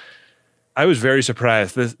 I was very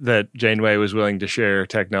surprised that Janeway was willing to share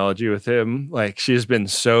technology with him. Like, she's been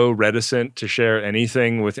so reticent to share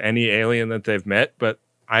anything with any alien that they've met, but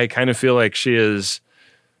I kind of feel like she has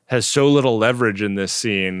so little leverage in this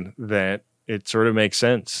scene that it sort of makes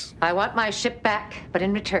sense. I want my ship back, but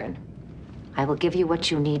in return, I will give you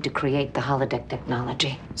what you need to create the holodeck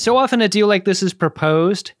technology. So often a deal like this is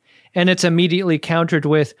proposed, and it's immediately countered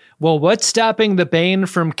with, well, what's stopping the Bane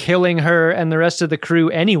from killing her and the rest of the crew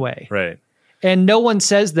anyway? Right. And no one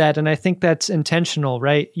says that, and I think that's intentional,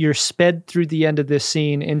 right? You're sped through the end of this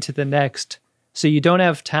scene into the next, so you don't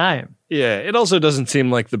have time. Yeah, it also doesn't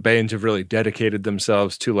seem like the Banes have really dedicated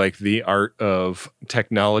themselves to like the art of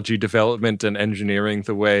technology development and engineering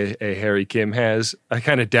the way a Harry Kim has. I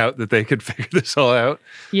kind of doubt that they could figure this all out.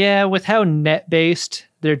 Yeah, with how net-based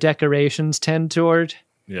their decorations tend toward.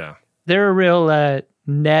 Yeah. They're a real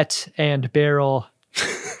net and barrel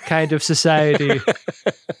kind of society.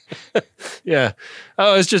 Yeah.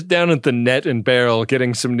 Oh, I was just down at the Net and Barrel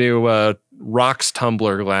getting some new rocks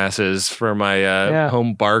tumbler glasses for my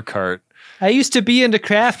home bar cart. I used to be into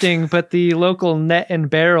crafting, but the local Net and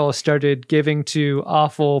Barrel started giving to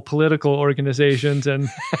awful political organizations, and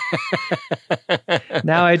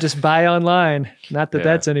now I just buy online. Not that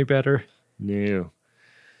that's any better. No.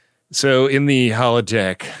 So in the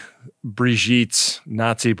holodeck, Brigitte's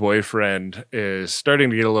Nazi boyfriend is starting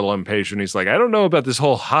to get a little impatient. He's like, I don't know about this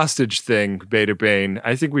whole hostage thing, Beta Bane.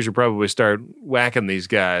 I think we should probably start whacking these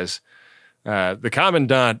guys. The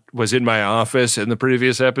Commandant was in my office in the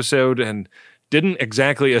previous episode and didn't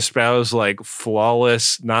exactly espouse like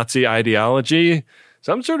flawless Nazi ideology.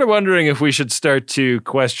 So I'm sort of wondering if we should start to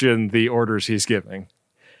question the orders he's giving.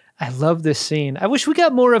 I love this scene. I wish we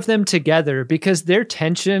got more of them together because their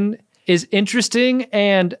tension is interesting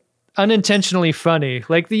and unintentionally funny.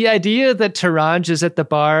 Like the idea that Taranj is at the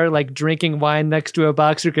bar, like drinking wine next to a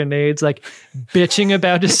box of grenades, like bitching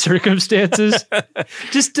about his circumstances,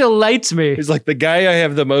 just delights me. He's like, the guy I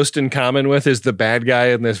have the most in common with is the bad guy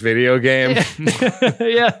in this video game.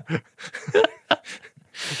 Yeah.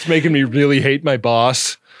 It's making me really hate my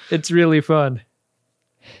boss. It's really fun.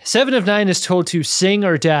 7 of 9 is told to sing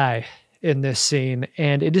or die in this scene,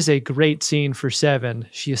 and it is a great scene for 7.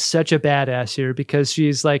 She is such a badass here because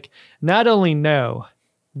she's like, not only no,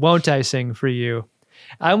 won't I sing for you,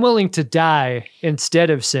 I'm willing to die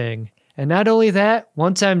instead of sing. And not only that,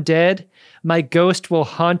 once I'm dead, my ghost will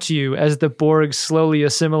haunt you as the Borg slowly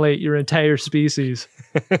assimilate your entire species.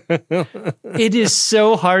 It is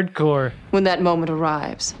so hardcore. When that moment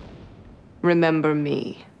arrives, remember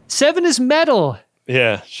me. 7 is metal.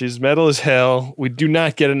 Yeah, she's metal as hell. We do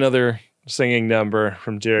not get another singing number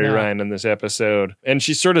from Jerry Ryan in this episode. And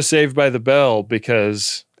she's sort of saved by the bell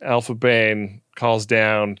because Alpha Bane calls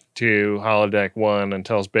down to Holodeck 1 and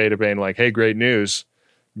tells Beta Bane, like, hey, great news.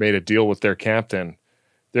 Made a deal with their captain.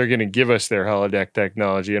 They're going to give us their holodeck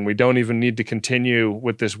technology, and we don't even need to continue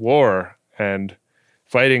with this war and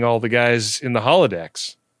fighting all the guys in the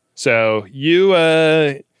holodecks. So you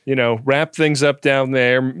wrap things up down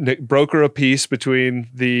there, broker a peace between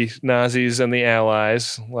the Nazis and the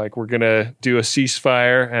Allies. Like, we're going to do a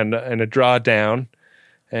ceasefire and a drawdown,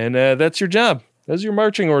 and that's your job. Those are your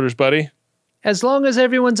marching orders, buddy. As long as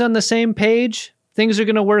everyone's on the same page, things are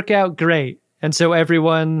going to work out great. And so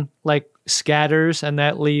everyone like scatters, and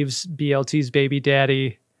that leaves BLT's baby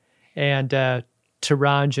daddy and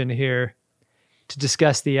Taranj in here to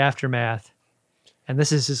discuss the aftermath. And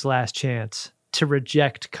this is his last chance to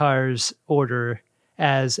reject Kar's order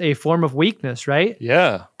as a form of weakness, right?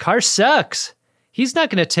 Yeah. Kar sucks. He's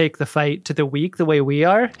not going to take the fight to the weak the way we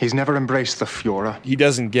are. He's never embraced the Führer. He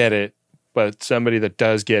doesn't get it, but somebody that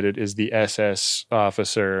does get it is the SS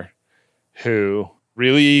officer who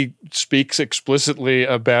really speaks explicitly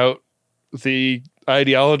about the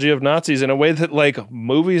ideology of Nazis in a way that like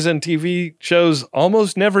movies and TV shows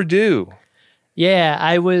almost never do. Yeah,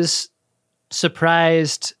 I was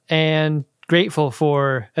surprised and grateful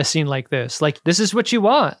for a scene like this. Like, this is what you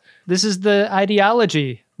want. This is the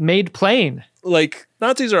ideology made plain. Like,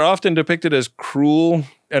 Nazis are often depicted as cruel,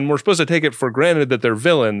 and we're supposed to take it for granted that they're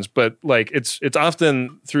villains, but like it's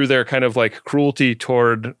often through their kind of like cruelty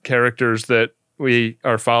toward characters that we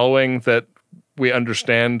are following that we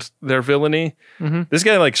understand their villainy. Mm-hmm. This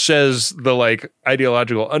guy like says the like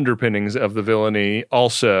ideological underpinnings of the villainy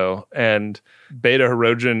also, and Beta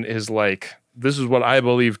Hirogen is like, this is what I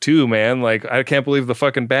believe too, man. Like, I can't believe the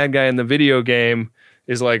fucking bad guy in the video game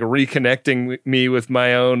is like reconnecting me with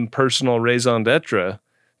my own personal raison d'etre.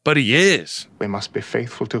 But he is. We must be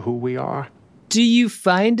faithful to who we are. Do you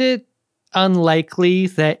find it unlikely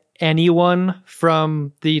that anyone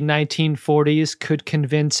from the 1940s could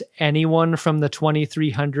convince anyone from the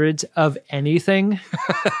 2300s of anything?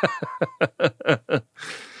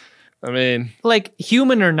 I mean, like,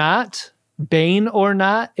 human or not, Bane or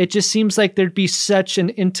not, it just seems like there'd be such an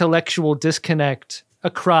intellectual disconnect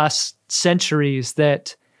across centuries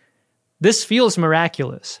that this feels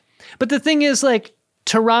miraculous. But the thing is, like,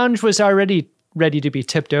 Taranj was already ready to be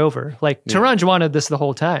tipped over. Like, Taranj wanted this the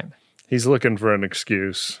whole time. He's looking for an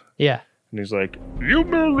excuse. Yeah. And he's like, you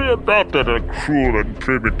merely adopted a cruel and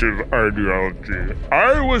primitive ideology.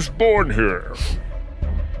 I was born here.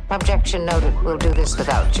 Objection noted. We'll do this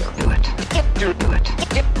without you. Do it. Do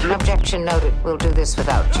it. Objection noted. We'll do this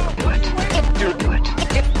without you. Do it. Do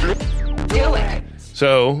it. Do it.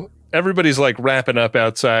 So everybody's like wrapping up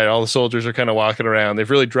outside. All the soldiers are kind of walking around. They've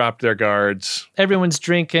really dropped their guards. Everyone's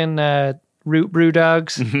drinking root brew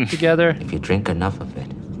dogs together. If you drink enough of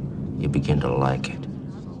it, you begin to like it.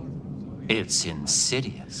 It's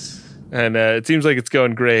insidious. And it seems like it's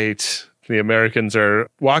going great. The Americans are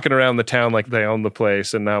walking around the town like they own the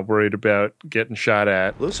place and not worried about getting shot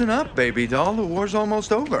at. Loosen up, baby doll. The war's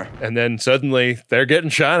almost over. And then suddenly they're getting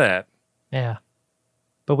shot at. Yeah.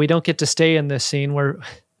 But we don't get to stay in this scene. We're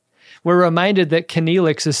reminded that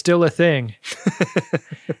Kenelix is still a thing.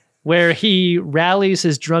 Where he rallies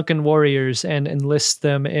his drunken warriors and enlists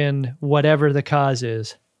them in whatever the cause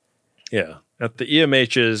is. Yeah. At the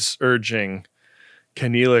EMH's urging,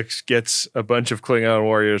 Kenelix gets a bunch of Klingon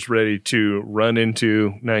warriors ready to run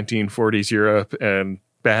into 1940s Europe and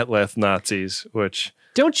batleth Nazis, which...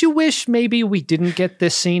 Don't you wish maybe we didn't get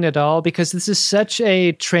this scene at all? Because this is such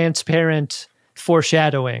a transparent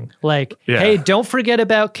foreshadowing. Like, hey, don't forget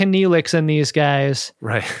about Kenealix and these guys.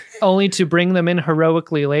 Right. Only to bring them in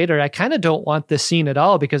heroically later. I kind of don't want this scene at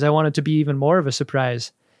all because I want it to be even more of a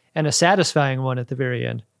surprise and a satisfying one at the very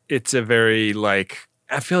end. It's a very, like,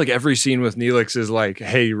 I feel like every scene with Neelix is like,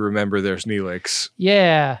 hey, remember there's Neelix.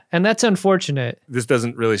 Yeah, and that's unfortunate. This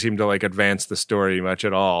doesn't really seem to, like, advance the story much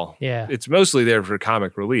at all. Yeah. It's mostly there for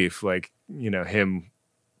comic relief, like, you know, him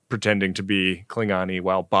pretending to be Klingon-y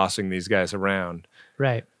while bossing these guys around.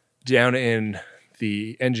 Right. Down in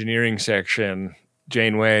the engineering section,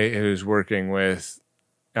 Janeway is working with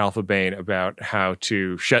Alpha Bane about how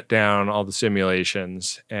to shut down all the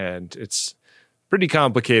simulations, and it's pretty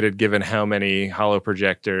complicated given how many holo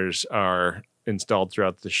projectors are installed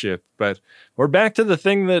throughout the ship. But we're back to the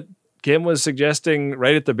thing that Kim was suggesting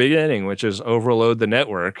right at the beginning, which is overload the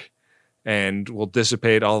network and we'll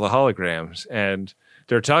dissipate all the holograms. And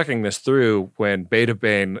they're talking this through when Beta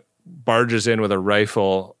Bane barges in with a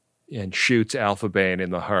rifle and shoots Alpha Bane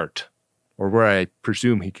in the heart, or where I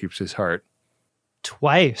presume he keeps his heart.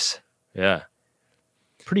 Twice. Yeah.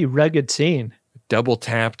 Pretty rugged scene. Double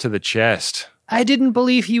tap to the chest. I didn't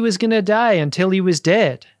believe he was going to die until he was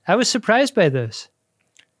dead. I was surprised by this.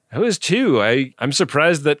 I was too. I'm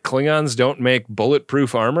surprised that Klingons don't make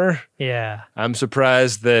bulletproof armor. Yeah. I'm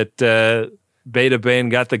surprised that Beta Bane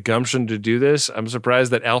got the gumption to do this. I'm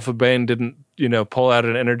surprised that Alpha Bane didn't, pull out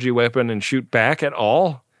an energy weapon and shoot back at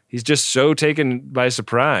all. He's just so taken by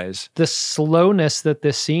surprise. The slowness that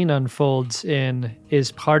this scene unfolds in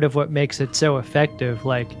is part of what makes it so effective.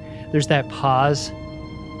 Like, there's that pause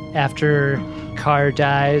after Carr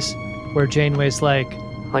dies where Janeway's like,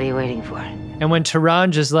 what are you waiting for? And when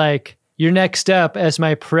Taranj is like, you're next up as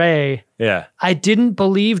my prey. Yeah. I didn't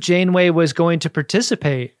believe Janeway was going to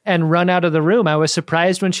participate and run out of the room. I was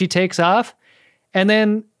surprised when she takes off. And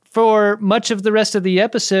then for much of the rest of the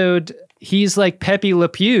episode, he's like Pepe Le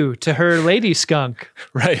Pew to her lady skunk.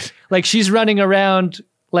 Right. Like she's running around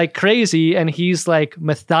like crazy and he's like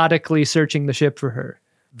methodically searching the ship for her.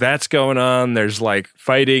 That's going on. There's like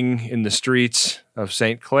fighting in the streets of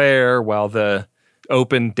St. Clair while the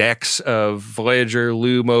open decks of Voyager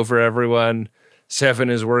loom over everyone. Seven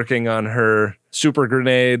is working on her super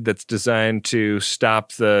grenade that's designed to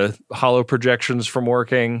stop the holo projections from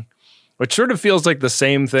working, which sort of feels like the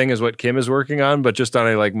same thing as what Kim is working on, but just on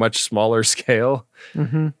a like much smaller scale.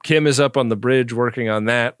 Mm-hmm. Kim is up on the bridge working on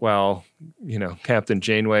that while, Captain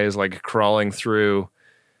Janeway is like crawling through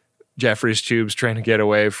Jeffrey's tubes trying to get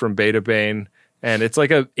away from Beta Bane. And it's like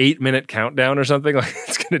a 8-minute countdown or something. Like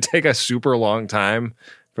it's going to take a super long time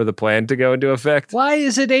for the plan to go into effect. Why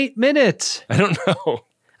is it 8 minutes? I don't know.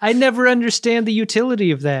 I never understand the utility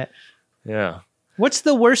of that. Yeah. What's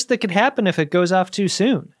the worst that could happen if it goes off too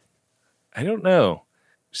soon? I don't know.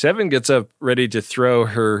 Seven gets up ready to throw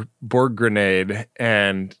her Borg grenade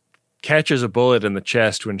and catches a bullet in the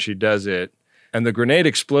chest when she does it. And the grenade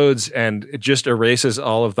explodes and it just erases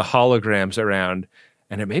all of the holograms around.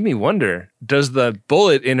 And it made me wonder, does the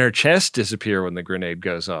bullet in her chest disappear when the grenade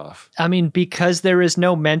goes off? I mean, because there is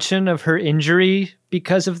no mention of her injury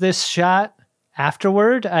because of this shot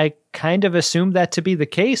afterward, I kind of assumed that to be the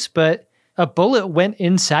case, but a bullet went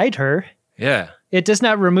inside her. Yeah. It does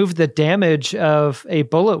not remove the damage of a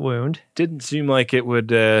bullet wound. Didn't seem like it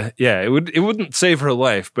would, it wouldn't save her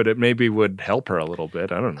life, but it maybe would help her a little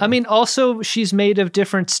bit. I don't know. I mean, also, she's made of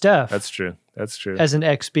different stuff. That's true. As an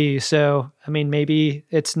XB, so, I mean, maybe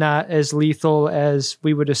it's not as lethal as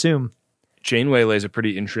we would assume. Janeway lays a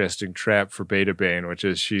pretty interesting trap for Beta Bane, which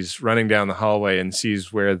is she's running down the hallway and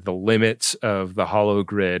sees where the limits of the holo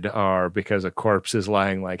grid are because a corpse is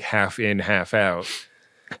lying like half in, half out.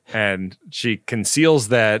 And she conceals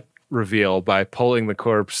that reveal by pulling the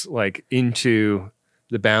corpse like into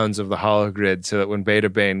the bounds of the hologrid so that when Beta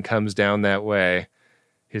Bane comes down that way,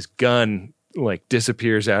 his gun like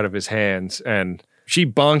disappears out of his hands and she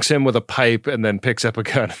bonks him with a pipe and then picks up a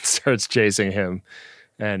gun and starts chasing him.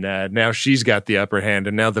 And now she's got the upper hand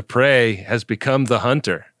and now the prey has become the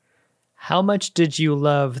hunter. How much did you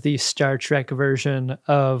love the Star Trek version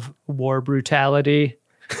of war brutality?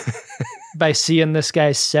 By seeing this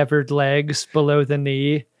guy's severed legs below the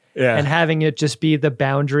knee and having it just be the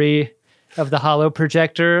boundary of the holo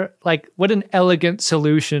projector. Like, what an elegant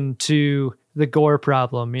solution to the gore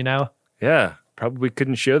problem, Yeah, probably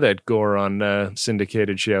couldn't show that gore on a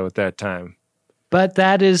syndicated show at that time. But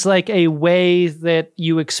that is like a way that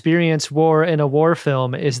you experience war in a war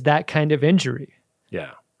film is that kind of injury.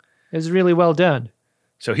 Yeah. It's really well done.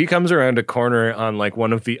 So he comes around a corner on like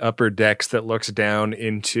one of the upper decks that looks down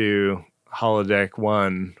into holodeck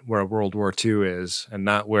 1 where World War II is and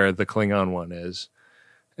not where the Klingon one is.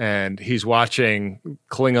 And he's watching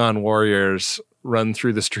Klingon warriors run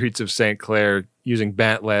through the streets of St. Clair using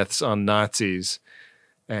batleths on Nazis.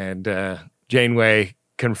 And Janeway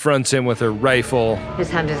confronts him with her rifle.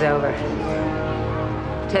 This hunt is over.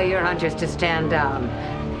 Tell your hunters to stand down.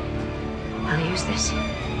 I'll use this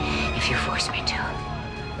if you force me to.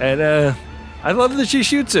 And I love that she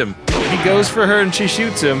shoots him. He goes for her and she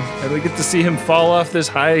shoots him, and we get to see him fall off this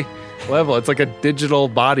high level. It's like a digital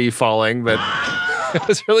body falling, but it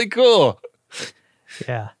was really cool.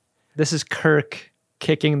 Yeah. This is Kirk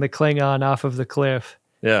kicking the Klingon off of the cliff.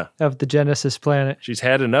 Yeah. Of the Genesis planet. She's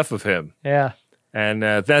had enough of him. Yeah. And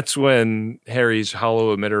that's when Harry's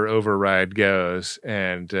hollow emitter override goes,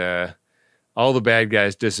 and all the bad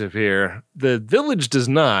guys disappear. The village does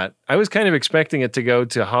not. I was kind of expecting it to go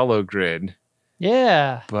to hollow grid.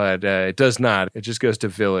 Yeah. But it does not. It just goes to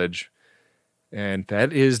village. And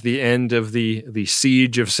that is the end of the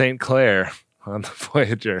siege of St. Clair on the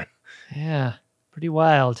Voyager. Yeah. Pretty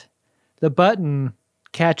wild. The button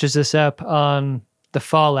catches us up on the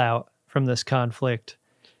fallout from this conflict.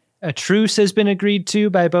 A truce has been agreed to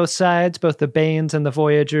by both sides, both the Banes and the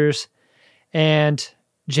Voyagers. And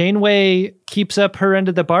Janeway keeps up her end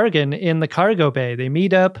of the bargain in the cargo bay. They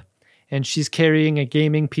meet up, and she's carrying a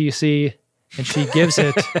gaming PC, and she gives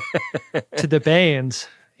it to the Banes.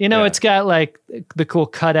 You know, It's got like the cool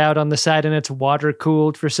cutout on the side, and it's water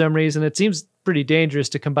cooled for some reason. It seems pretty dangerous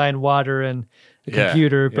to combine water and the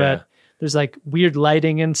computer, but there's like weird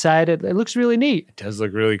lighting inside it. It looks really neat. It does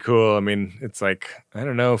look really cool. I mean, it's like, I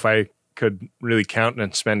don't know if I could really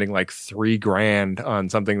countenance spending like $3,000 on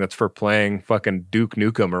something that's for playing fucking Duke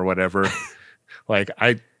Nukem or whatever. Like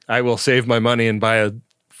I will save my money and buy a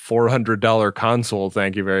 $400 console.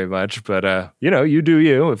 Thank you very much. But, you do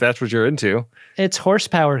you, if that's what you're into. It's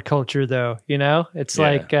horsepower culture though. It's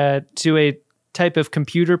like, to a type of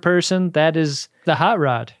computer person, that is the hot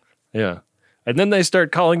rod. Yeah. And then they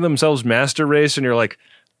start calling themselves Master Race, and you're like,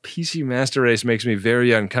 PC Master Race makes me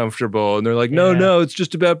very uncomfortable. And they're like, no, it's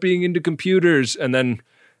just about being into computers. And then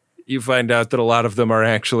you find out that a lot of them are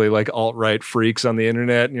actually like alt-right freaks on the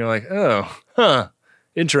internet, and you're like, oh,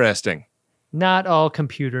 interesting. Not all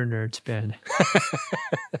computer nerds, Ben.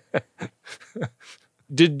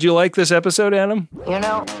 Did you like this episode, Adam?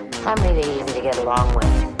 I'm really easy to get along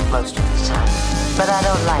with most of the time. But I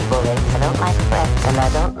don't like bullying, I don't like threats, and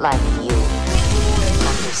I don't like you.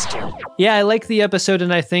 Yeah, I like the episode,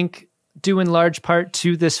 and I think due in large part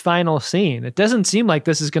to this final scene. It doesn't seem like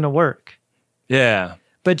this is going to work. Yeah.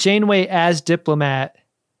 But Janeway as diplomat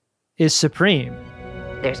is supreme.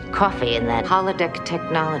 There's coffee in that holodeck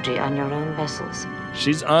technology on your own vessels.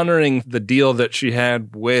 She's honoring the deal that she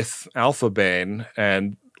had with Alpha Bane,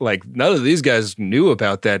 and like none of these guys knew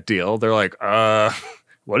about that deal. They're like,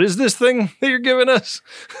 what is this thing that you're giving us?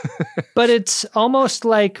 But it's almost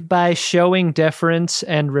like by showing deference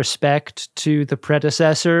and respect to the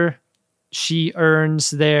predecessor, she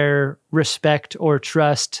earns their respect or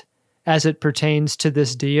trust as it pertains to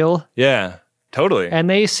this deal. Yeah, totally. And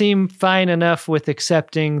they seem fine enough with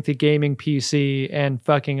accepting the gaming PC and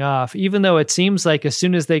fucking off, even though it seems like as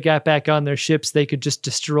soon as they got back on their ships, they could just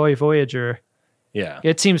destroy Voyager. Yeah.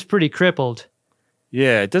 It seems pretty crippled.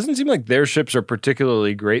 Yeah, it doesn't seem like their ships are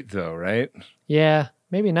particularly great, though, right? Yeah,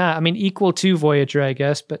 maybe not. I mean, equal to Voyager, I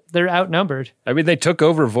guess, but they're outnumbered. I mean, they took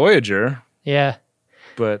over Voyager. Yeah.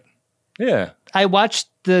 But, yeah. I watched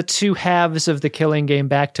the two halves of the Killing Game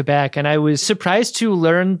back to back, and I was surprised to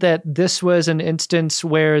learn that this was an instance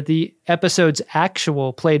where the episodes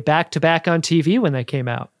actual played back to back on TV when they came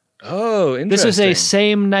out. Oh, interesting. This was a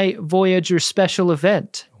same night Voyager special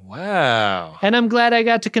event. Wow. And I'm glad I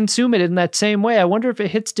got to consume it in that same way. I wonder if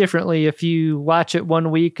it hits differently if you watch it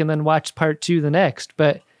one week and then watch part two the next.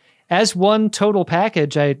 But as one total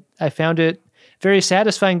package, I found it very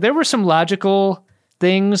satisfying. There were some logical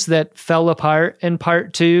things that fell apart in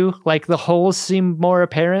part two, like the holes seemed more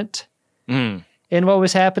apparent in what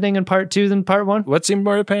was happening in part two than part one. What seemed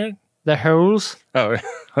more apparent? The holes. Oh,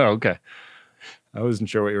 okay. I wasn't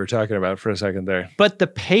sure what you were talking about for a second there. But the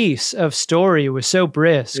pace of story was so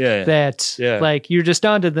brisk that like you're just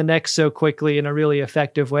on to the next so quickly in a really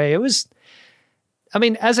effective way. It was, I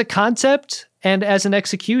mean, as a concept and as an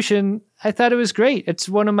execution, I thought it was great. It's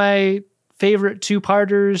one of my favorite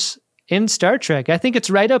two-parters in Star Trek. I think it's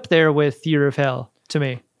right up there with Year of Hell to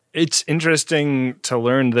me. It's interesting to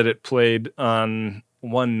learn that it played on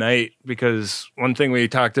one night, because one thing we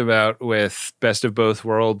talked about with Best of Both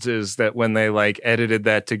Worlds is that when they like edited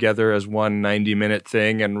that together as one 90-minute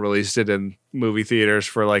thing and released it in movie theaters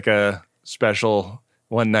for like a special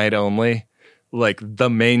one night only, like the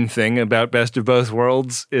main thing about Best of Both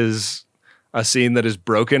Worlds is a scene that is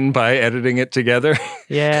broken by editing it together.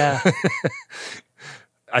 Yeah.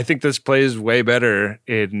 I think this plays way better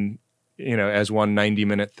in, as one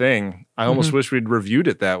 90-minute thing. I almost wish we'd reviewed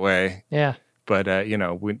it that way. Yeah. But,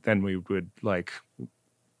 then we would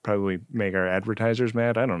probably make our advertisers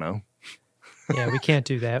mad. I don't know. Yeah, we can't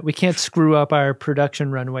do that. We can't screw up our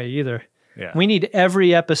production runway either. Yeah. We need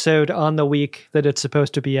every episode on the week that it's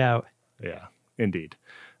supposed to be out. Yeah, indeed.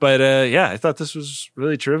 But I thought this was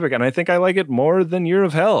really terrific. And I think I like it more than Year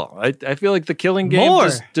of Hell. I feel like The Killing Game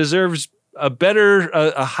deserves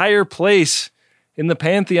a higher place in the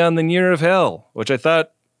pantheon than Year of Hell, which I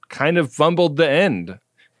thought kind of fumbled the end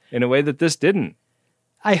in a way that this didn't.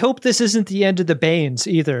 I hope this isn't the end of the Banes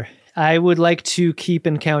either. I would like to keep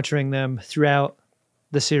encountering them throughout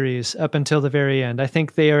the series up until the very end. I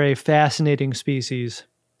think they are a fascinating species.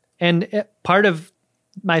 And part of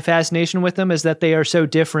my fascination with them is that they are so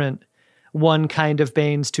different, one kind of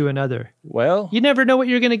Banes to another. Well, you never know what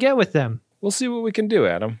you're going to get with them. We'll see what we can do,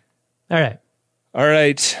 Adam. All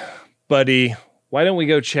right, buddy. Why don't we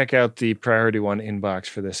go check out the Priority 1 inbox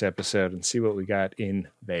for this episode and see what we got in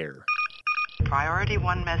there? Priority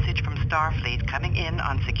 1 message from Starfleet coming in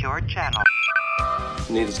on secured channel.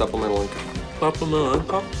 Need a supplemental income. Supplemental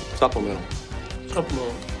income? Supplemental.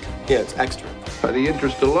 Supplemental. Yeah, it's extra. The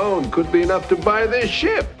interest alone could be enough to buy this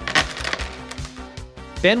ship.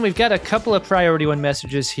 Ben, we've got a couple of Priority 1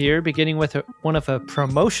 messages here, beginning with one of a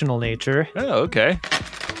promotional nature. Oh, okay.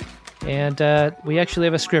 And we actually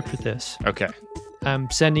have a script with this. Okay.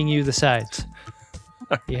 I'm sending you the sides.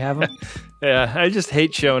 You have them? Yeah, I just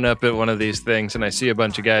hate showing up at one of these things and I see a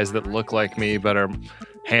bunch of guys that look like me but are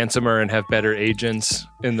handsomer and have better agents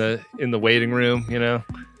in the waiting room,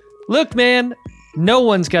 Look, man, no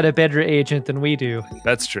one's got a better agent than we do.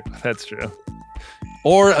 That's true.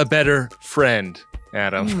 Or a better friend,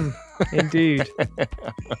 Adam. Indeed.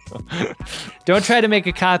 Don't try to make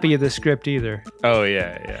a copy of the script either. Oh,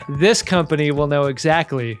 yeah. This company will know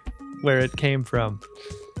exactly where it came from.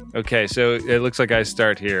 Okay, so it looks like I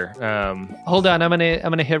start here. Hold on, I'm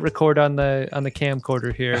gonna hit record on the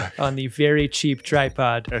camcorder here on the very cheap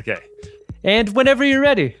tripod. Okay. And whenever you're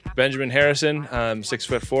ready. Benjamin Harrison, I'm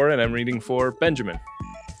 6'4", and I'm reading for Benjamin.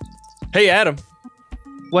 Hey, Adam.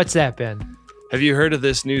 What's that, Ben? Have you heard of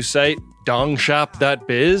this new site,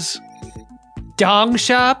 dongshop.biz?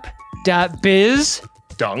 Dongshop.biz?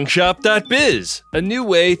 Dongshop.biz, a new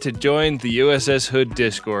way to join the USS Hood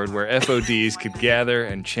Discord where FODs could gather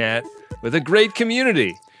and chat with a great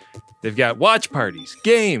community. They've got watch parties,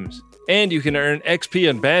 games, and you can earn XP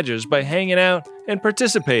and badges by hanging out and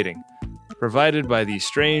participating. Provided by the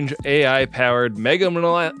strange AI-powered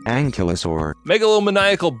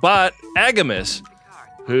megalomaniacal bot, Agamus,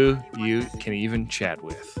 who you can even chat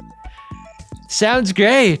with. Sounds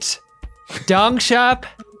great.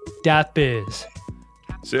 Dongshop.biz.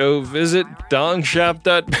 So visit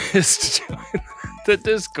dongshop.biz to join the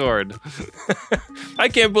Discord. I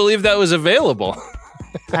can't believe that was available.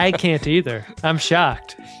 I can't either. I'm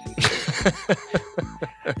shocked.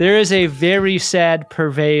 There is a very sad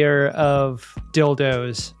purveyor of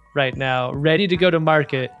dildos right now, ready to go to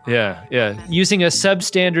market. Yeah. Using a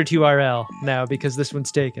substandard URL now because this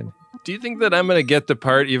one's taken. Do you think that I'm going to get the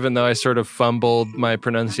part even though I sort of fumbled my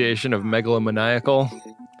pronunciation of megalomaniacal?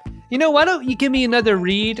 Why don't you give me another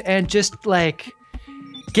read and just,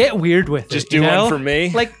 get weird with it? Just do one for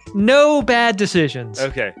me? No bad decisions.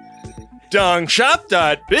 Okay.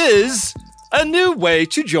 Dongshop.biz, a new way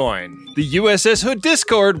to join the USS Hood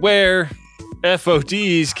Discord where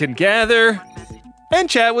FODs can gather and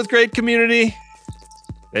chat with great community.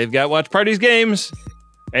 They've got watch parties, games,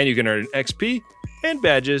 and you can earn XP and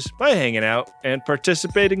badges by hanging out and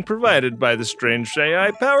participating, provided by the strange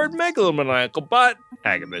AI-powered megalomaniacal bot,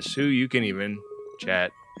 Agamus, who you can even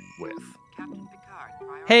chat with.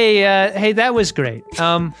 Hey, that was great.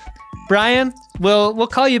 Brian, we'll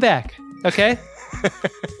call you back, okay?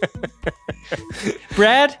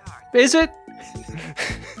 Brad, is it?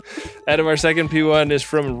 Adam, our second P1 is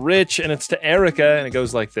from Rich, and it's to Erica, and it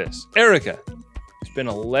goes like this. Erica, it's been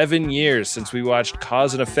 11 years since we watched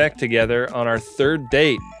Cause and Effect together on our third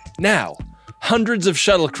date. Now, hundreds of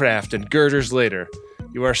shuttlecraft and girders later,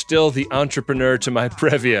 you are still the entrepreneur to my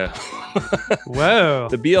Previa. Whoa.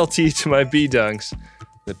 The BLT to my B-Dunks.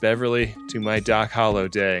 The Beverly to my Doc Hollow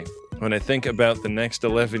day. When I think about the next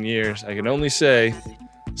 11 years, I can only say,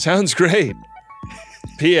 sounds great.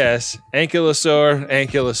 P.S.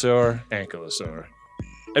 Ankylosaur.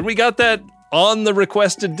 And we got that on the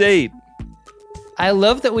requested date. I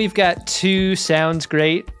love that we've got 2 sounds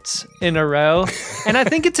greats in a row. And I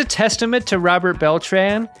think it's a testament to Robert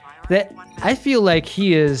Beltran that I feel like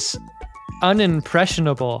he is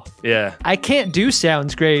unimpressionable. Yeah. I can't do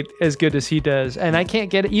sounds great as good as he does, and I can't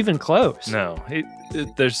get even close. No.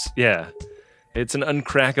 It's an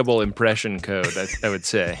uncrackable impression code, I would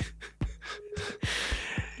say.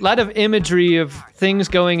 A lot of imagery of things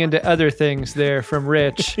going into other things there from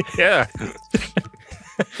Rich. Yeah.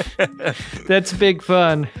 That's big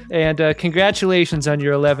fun. And congratulations on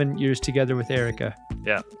your 11 years together with Erica.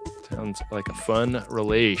 Yeah. Sounds like a fun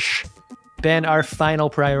relation. Ben, our final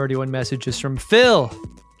priority one message is from Phil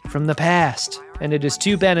from the past. And it is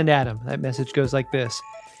to Ben and Adam. That message goes like this.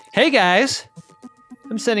 Hey guys,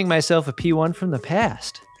 I'm sending myself a P1 from the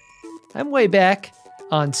past. I'm way back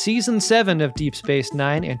on season 7 of Deep Space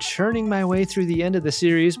Nine and churning my way through the end of the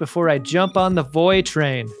series before I jump on the VOY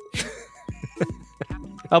train.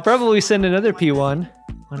 I'll probably send another P1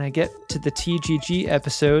 when I get to the TGG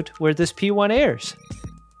episode where this P1 airs.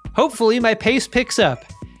 Hopefully my pace picks up.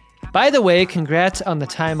 By the way, congrats on the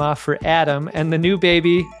time off for Adam and the new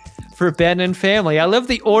baby for Ben and family. I love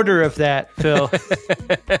the order of that, Phil.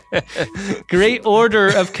 Great order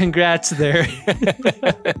of congrats there.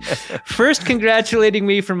 First congratulating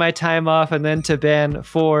me for my time off, and then to Ben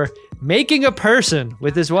for making a person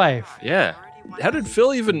with his wife. Yeah. How did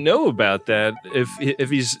Phil even know about that if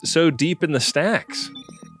he's so deep in the stacks?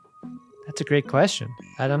 That's a great question.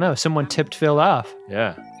 I don't know. Someone tipped Phil off.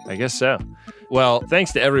 Yeah, I guess so. Well,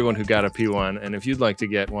 thanks to everyone who got a P1, and if you'd like to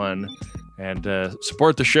get one and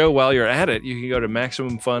support the show while you're at it, you can go to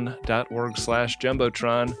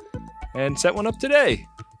MaximumFun.org/Jumbotron and set one up today.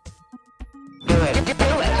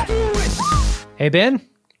 Hey, Ben.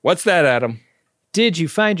 What's that, Adam? Did you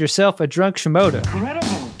find yourself a drunk Shimoda?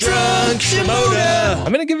 Drunk Shimoda!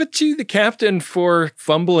 I'm going to give it to the captain for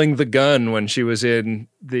fumbling the gun when she was in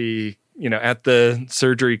the, at the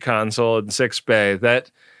surgery console in 6 Bay. That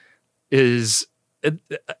is...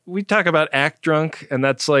 we talk about act drunk, and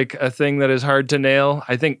that's like a thing that is hard to nail.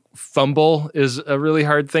 I think fumble is a really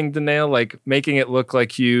hard thing to nail, like making it look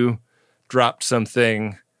like you dropped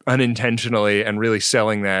something unintentionally and really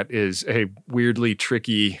selling that is a weirdly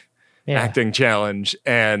tricky acting challenge.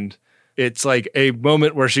 And it's like a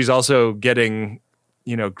moment where she's also getting,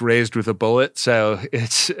 grazed with a bullet. So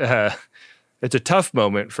it's a tough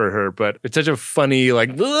moment for her, but it's such a funny,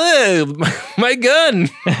 like, my gun,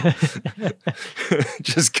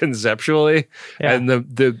 just conceptually. Yeah. And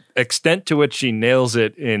the extent to which she nails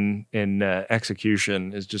it in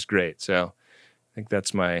execution is just great. So I think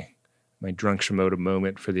that's my drunk Shimoda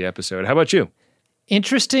moment for the episode. How about you?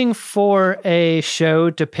 Interesting for a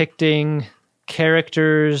show depicting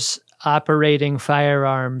characters operating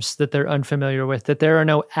firearms that they're unfamiliar with, that there are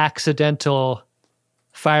no accidental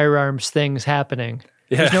firearms things happening.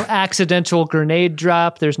 Yeah. There's no accidental grenade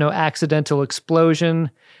drop. There's no accidental explosion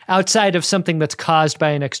outside of something that's caused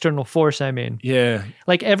by an external force, I mean. Yeah.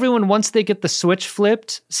 Like everyone, once they get the switch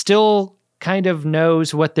flipped, still kind of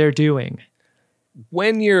knows what they're doing.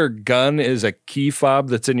 When your gun is a key fob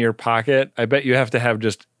that's in your pocket, I bet you have to have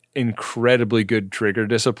just incredibly good trigger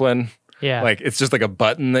discipline. Yeah. Like it's just like a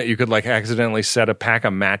button that you could like accidentally set a pack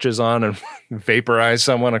of matches on and vaporize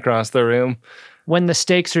someone across the room. When the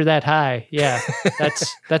stakes are that high. Yeah,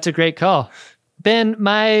 that's a great call. Ben,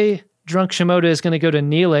 my drunk Shimoda is going to go to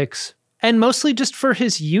Neelix, and mostly just for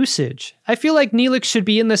his usage. I feel like Neelix should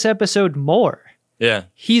be in this episode more. Yeah.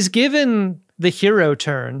 He's given the hero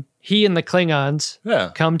turn. He and the Klingons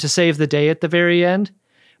come to save the day at the very end.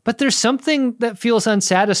 But there's something that feels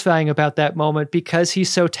unsatisfying about that moment because he's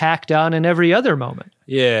so tacked on in every other moment.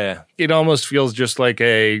 Yeah. It almost feels just like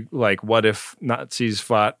what if Nazis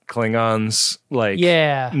fought Klingons,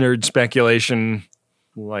 nerd speculation,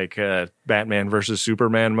 like a Batman versus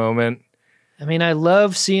Superman moment. I mean, I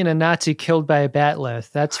love seeing a Nazi killed by a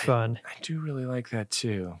batleth. That's fun. I do really like that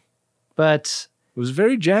too. But it was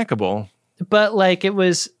very jackable. But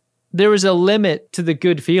there was a limit to the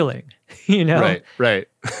good feeling, Right.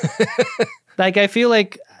 Like, I feel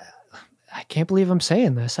like, I can't believe I'm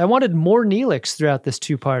saying this. I wanted more Neelix throughout this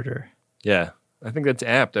 2-parter. Yeah, I think that's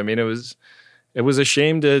apt. I mean, it was a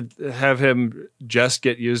shame to have him just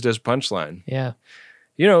get used as punchline. Yeah.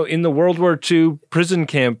 In the World War II prison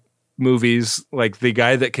camp movies, like the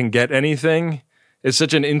guy that can get anything is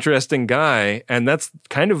such an interesting guy. And that's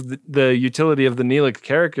kind of the utility of the Neelix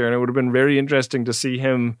character. And it would have been very interesting to see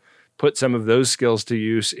him put some of those skills to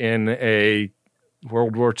use in a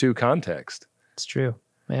World War II context. It's true.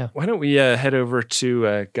 Yeah. Why don't we head over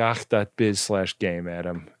to gach.biz/game,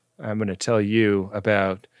 Adam? I'm going to tell you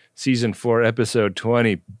about Season 4, Episode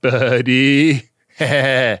 20, buddy.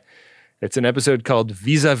 It's an episode called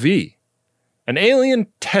Vis-a-Vis. An alien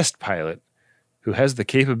test pilot who has the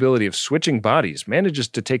capability of switching bodies manages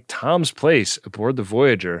to take Tom's place aboard the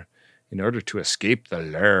Voyager in order to escape the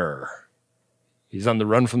lure. He's on the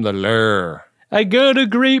run from the lure. I got a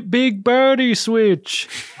great big birdie switch.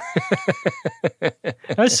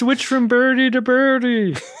 I switched from birdie to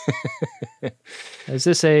birdie. Is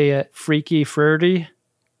this a Freaky Furdy?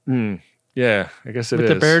 Yeah, I guess it is. With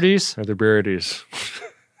the birdies? Or the birdies.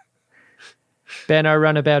 Ben, our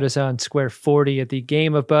runabout is on square 40 at the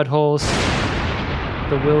Game of Buttholes.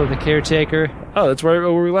 The Will of the Caretaker. Oh, that's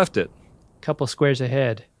where we left it. A couple squares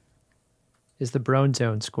ahead is the Brone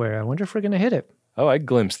Zone square. I wonder if we're going to hit it. Oh, I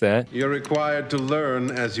glimpsed that. You're required to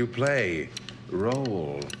learn as you play.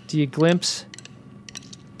 Roll. Do you glimpse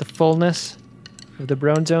the fullness of the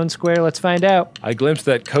Brone Zone square? Let's find out. I glimpsed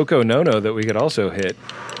that Coco No-No that we could also hit.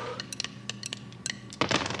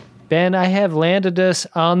 Ben, I have landed us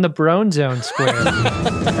on the Brone Zone square.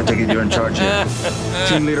 I take it you're in charge here.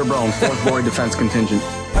 Team leader Brone, 4th VOY defense contingent.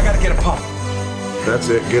 I gotta get a pump. That's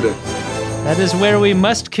it, get it. That is where we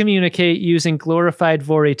must communicate using glorified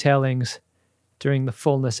VOY tellings during the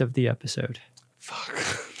fullness of the episode. Fuck.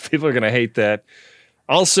 People are going to hate that.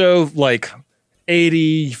 Also, like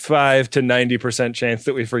 85 to 90% chance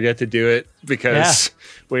that we forget to do it because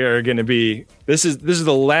we are going to be... This is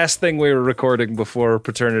the last thing we were recording before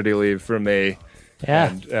paternity leave for me. Yeah.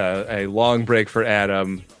 And a long break for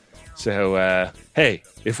Adam. So, hey,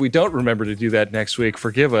 if we don't remember to do that next week,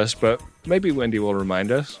 forgive us, but maybe Wendy will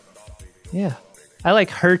remind us. Yeah. I like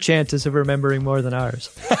her chances of remembering more than ours.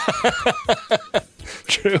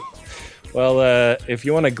 True. Well, if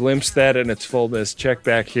you want to glimpse that in its fullness, check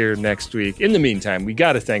back here next week. In the meantime, we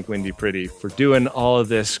got to thank Wendy Pretty for doing all of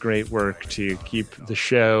this great work to keep the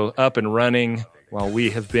show up and running while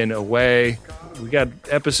we have been away. We got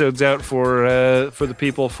episodes out for the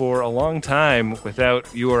people for a long time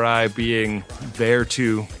without you or I being there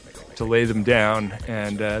to lay them down,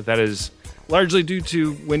 and that is largely due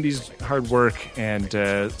to Wendy's hard work and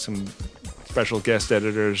some special guest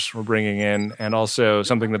editors we're bringing in, and also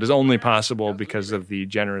something that is only possible because of the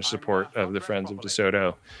generous support of the Friends of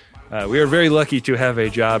DeSoto. We are very lucky to have a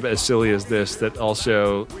job as silly as this that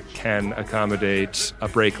also can accommodate a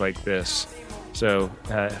break like this. So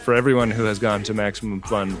for everyone who has gone to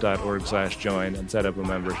MaximumFun.org/join and set up a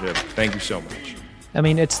membership, thank you so much. I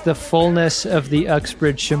mean, it's the fullness of the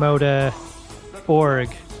Uxbridge Shimoda org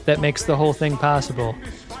that makes the whole thing possible.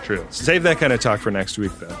 True. Save that kind of talk for next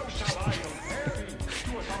week, though.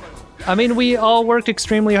 I mean, we all worked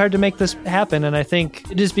extremely hard to make this happen, and I think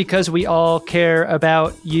it is because we all care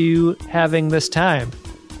about you having this time.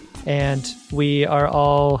 And we are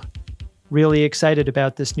all really excited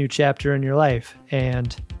about this new chapter in your life.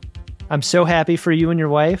 And I'm so happy for you and your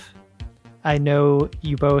wife. I know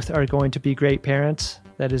you both are going to be great parents.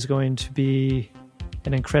 That is going to be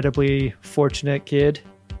an incredibly fortunate kid.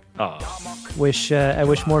 I wish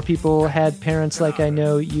more people had parents like I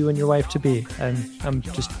know you and your wife to be. And I'm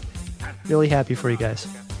just really happy for you guys.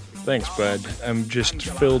 Thanks, bud. I'm just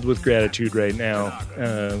filled with gratitude right now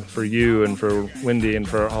for you and for Wendy and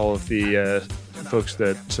for all of the folks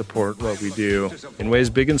that support what we do in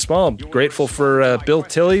ways big and small. Grateful for Bill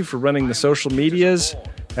Tilley for running the social medias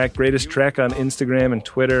at Greatest Trek on Instagram and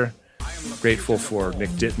Twitter. Grateful for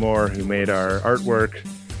Nick Ditmore, who made our artwork.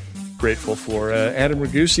 Grateful for Adam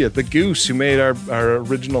Ragusa, the Goose, who made our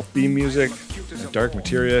original theme music. Dark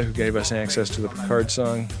Materia, who gave us access to the Picard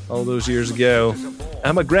song all those years ago.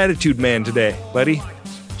 I'm a gratitude man today, buddy.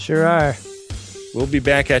 Sure are. We'll be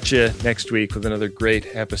back at you next week with another great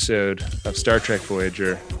episode of Star Trek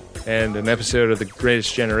Voyager and an episode of The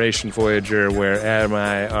Greatest Generation Voyager where Adam and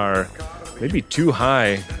I are maybe too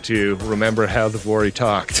high to remember how the VOY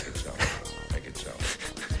talked.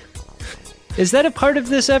 Is that a part of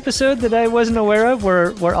this episode that I wasn't aware of?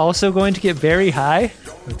 We're also going to get very high?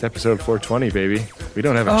 It's episode 420, baby. We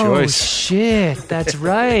don't have a choice. Oh, shit. That's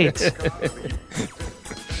right.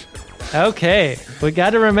 Okay. We got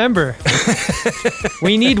to remember.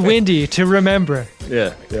 We need Wendy to remember.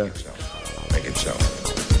 Yeah. Make it so.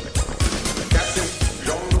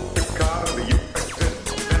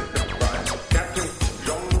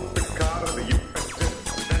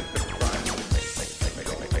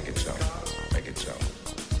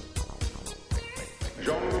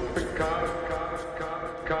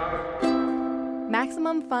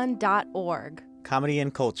 MaximumFun.org. Comedy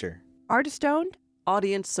and culture. Artist owned.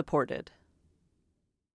 Audience supported.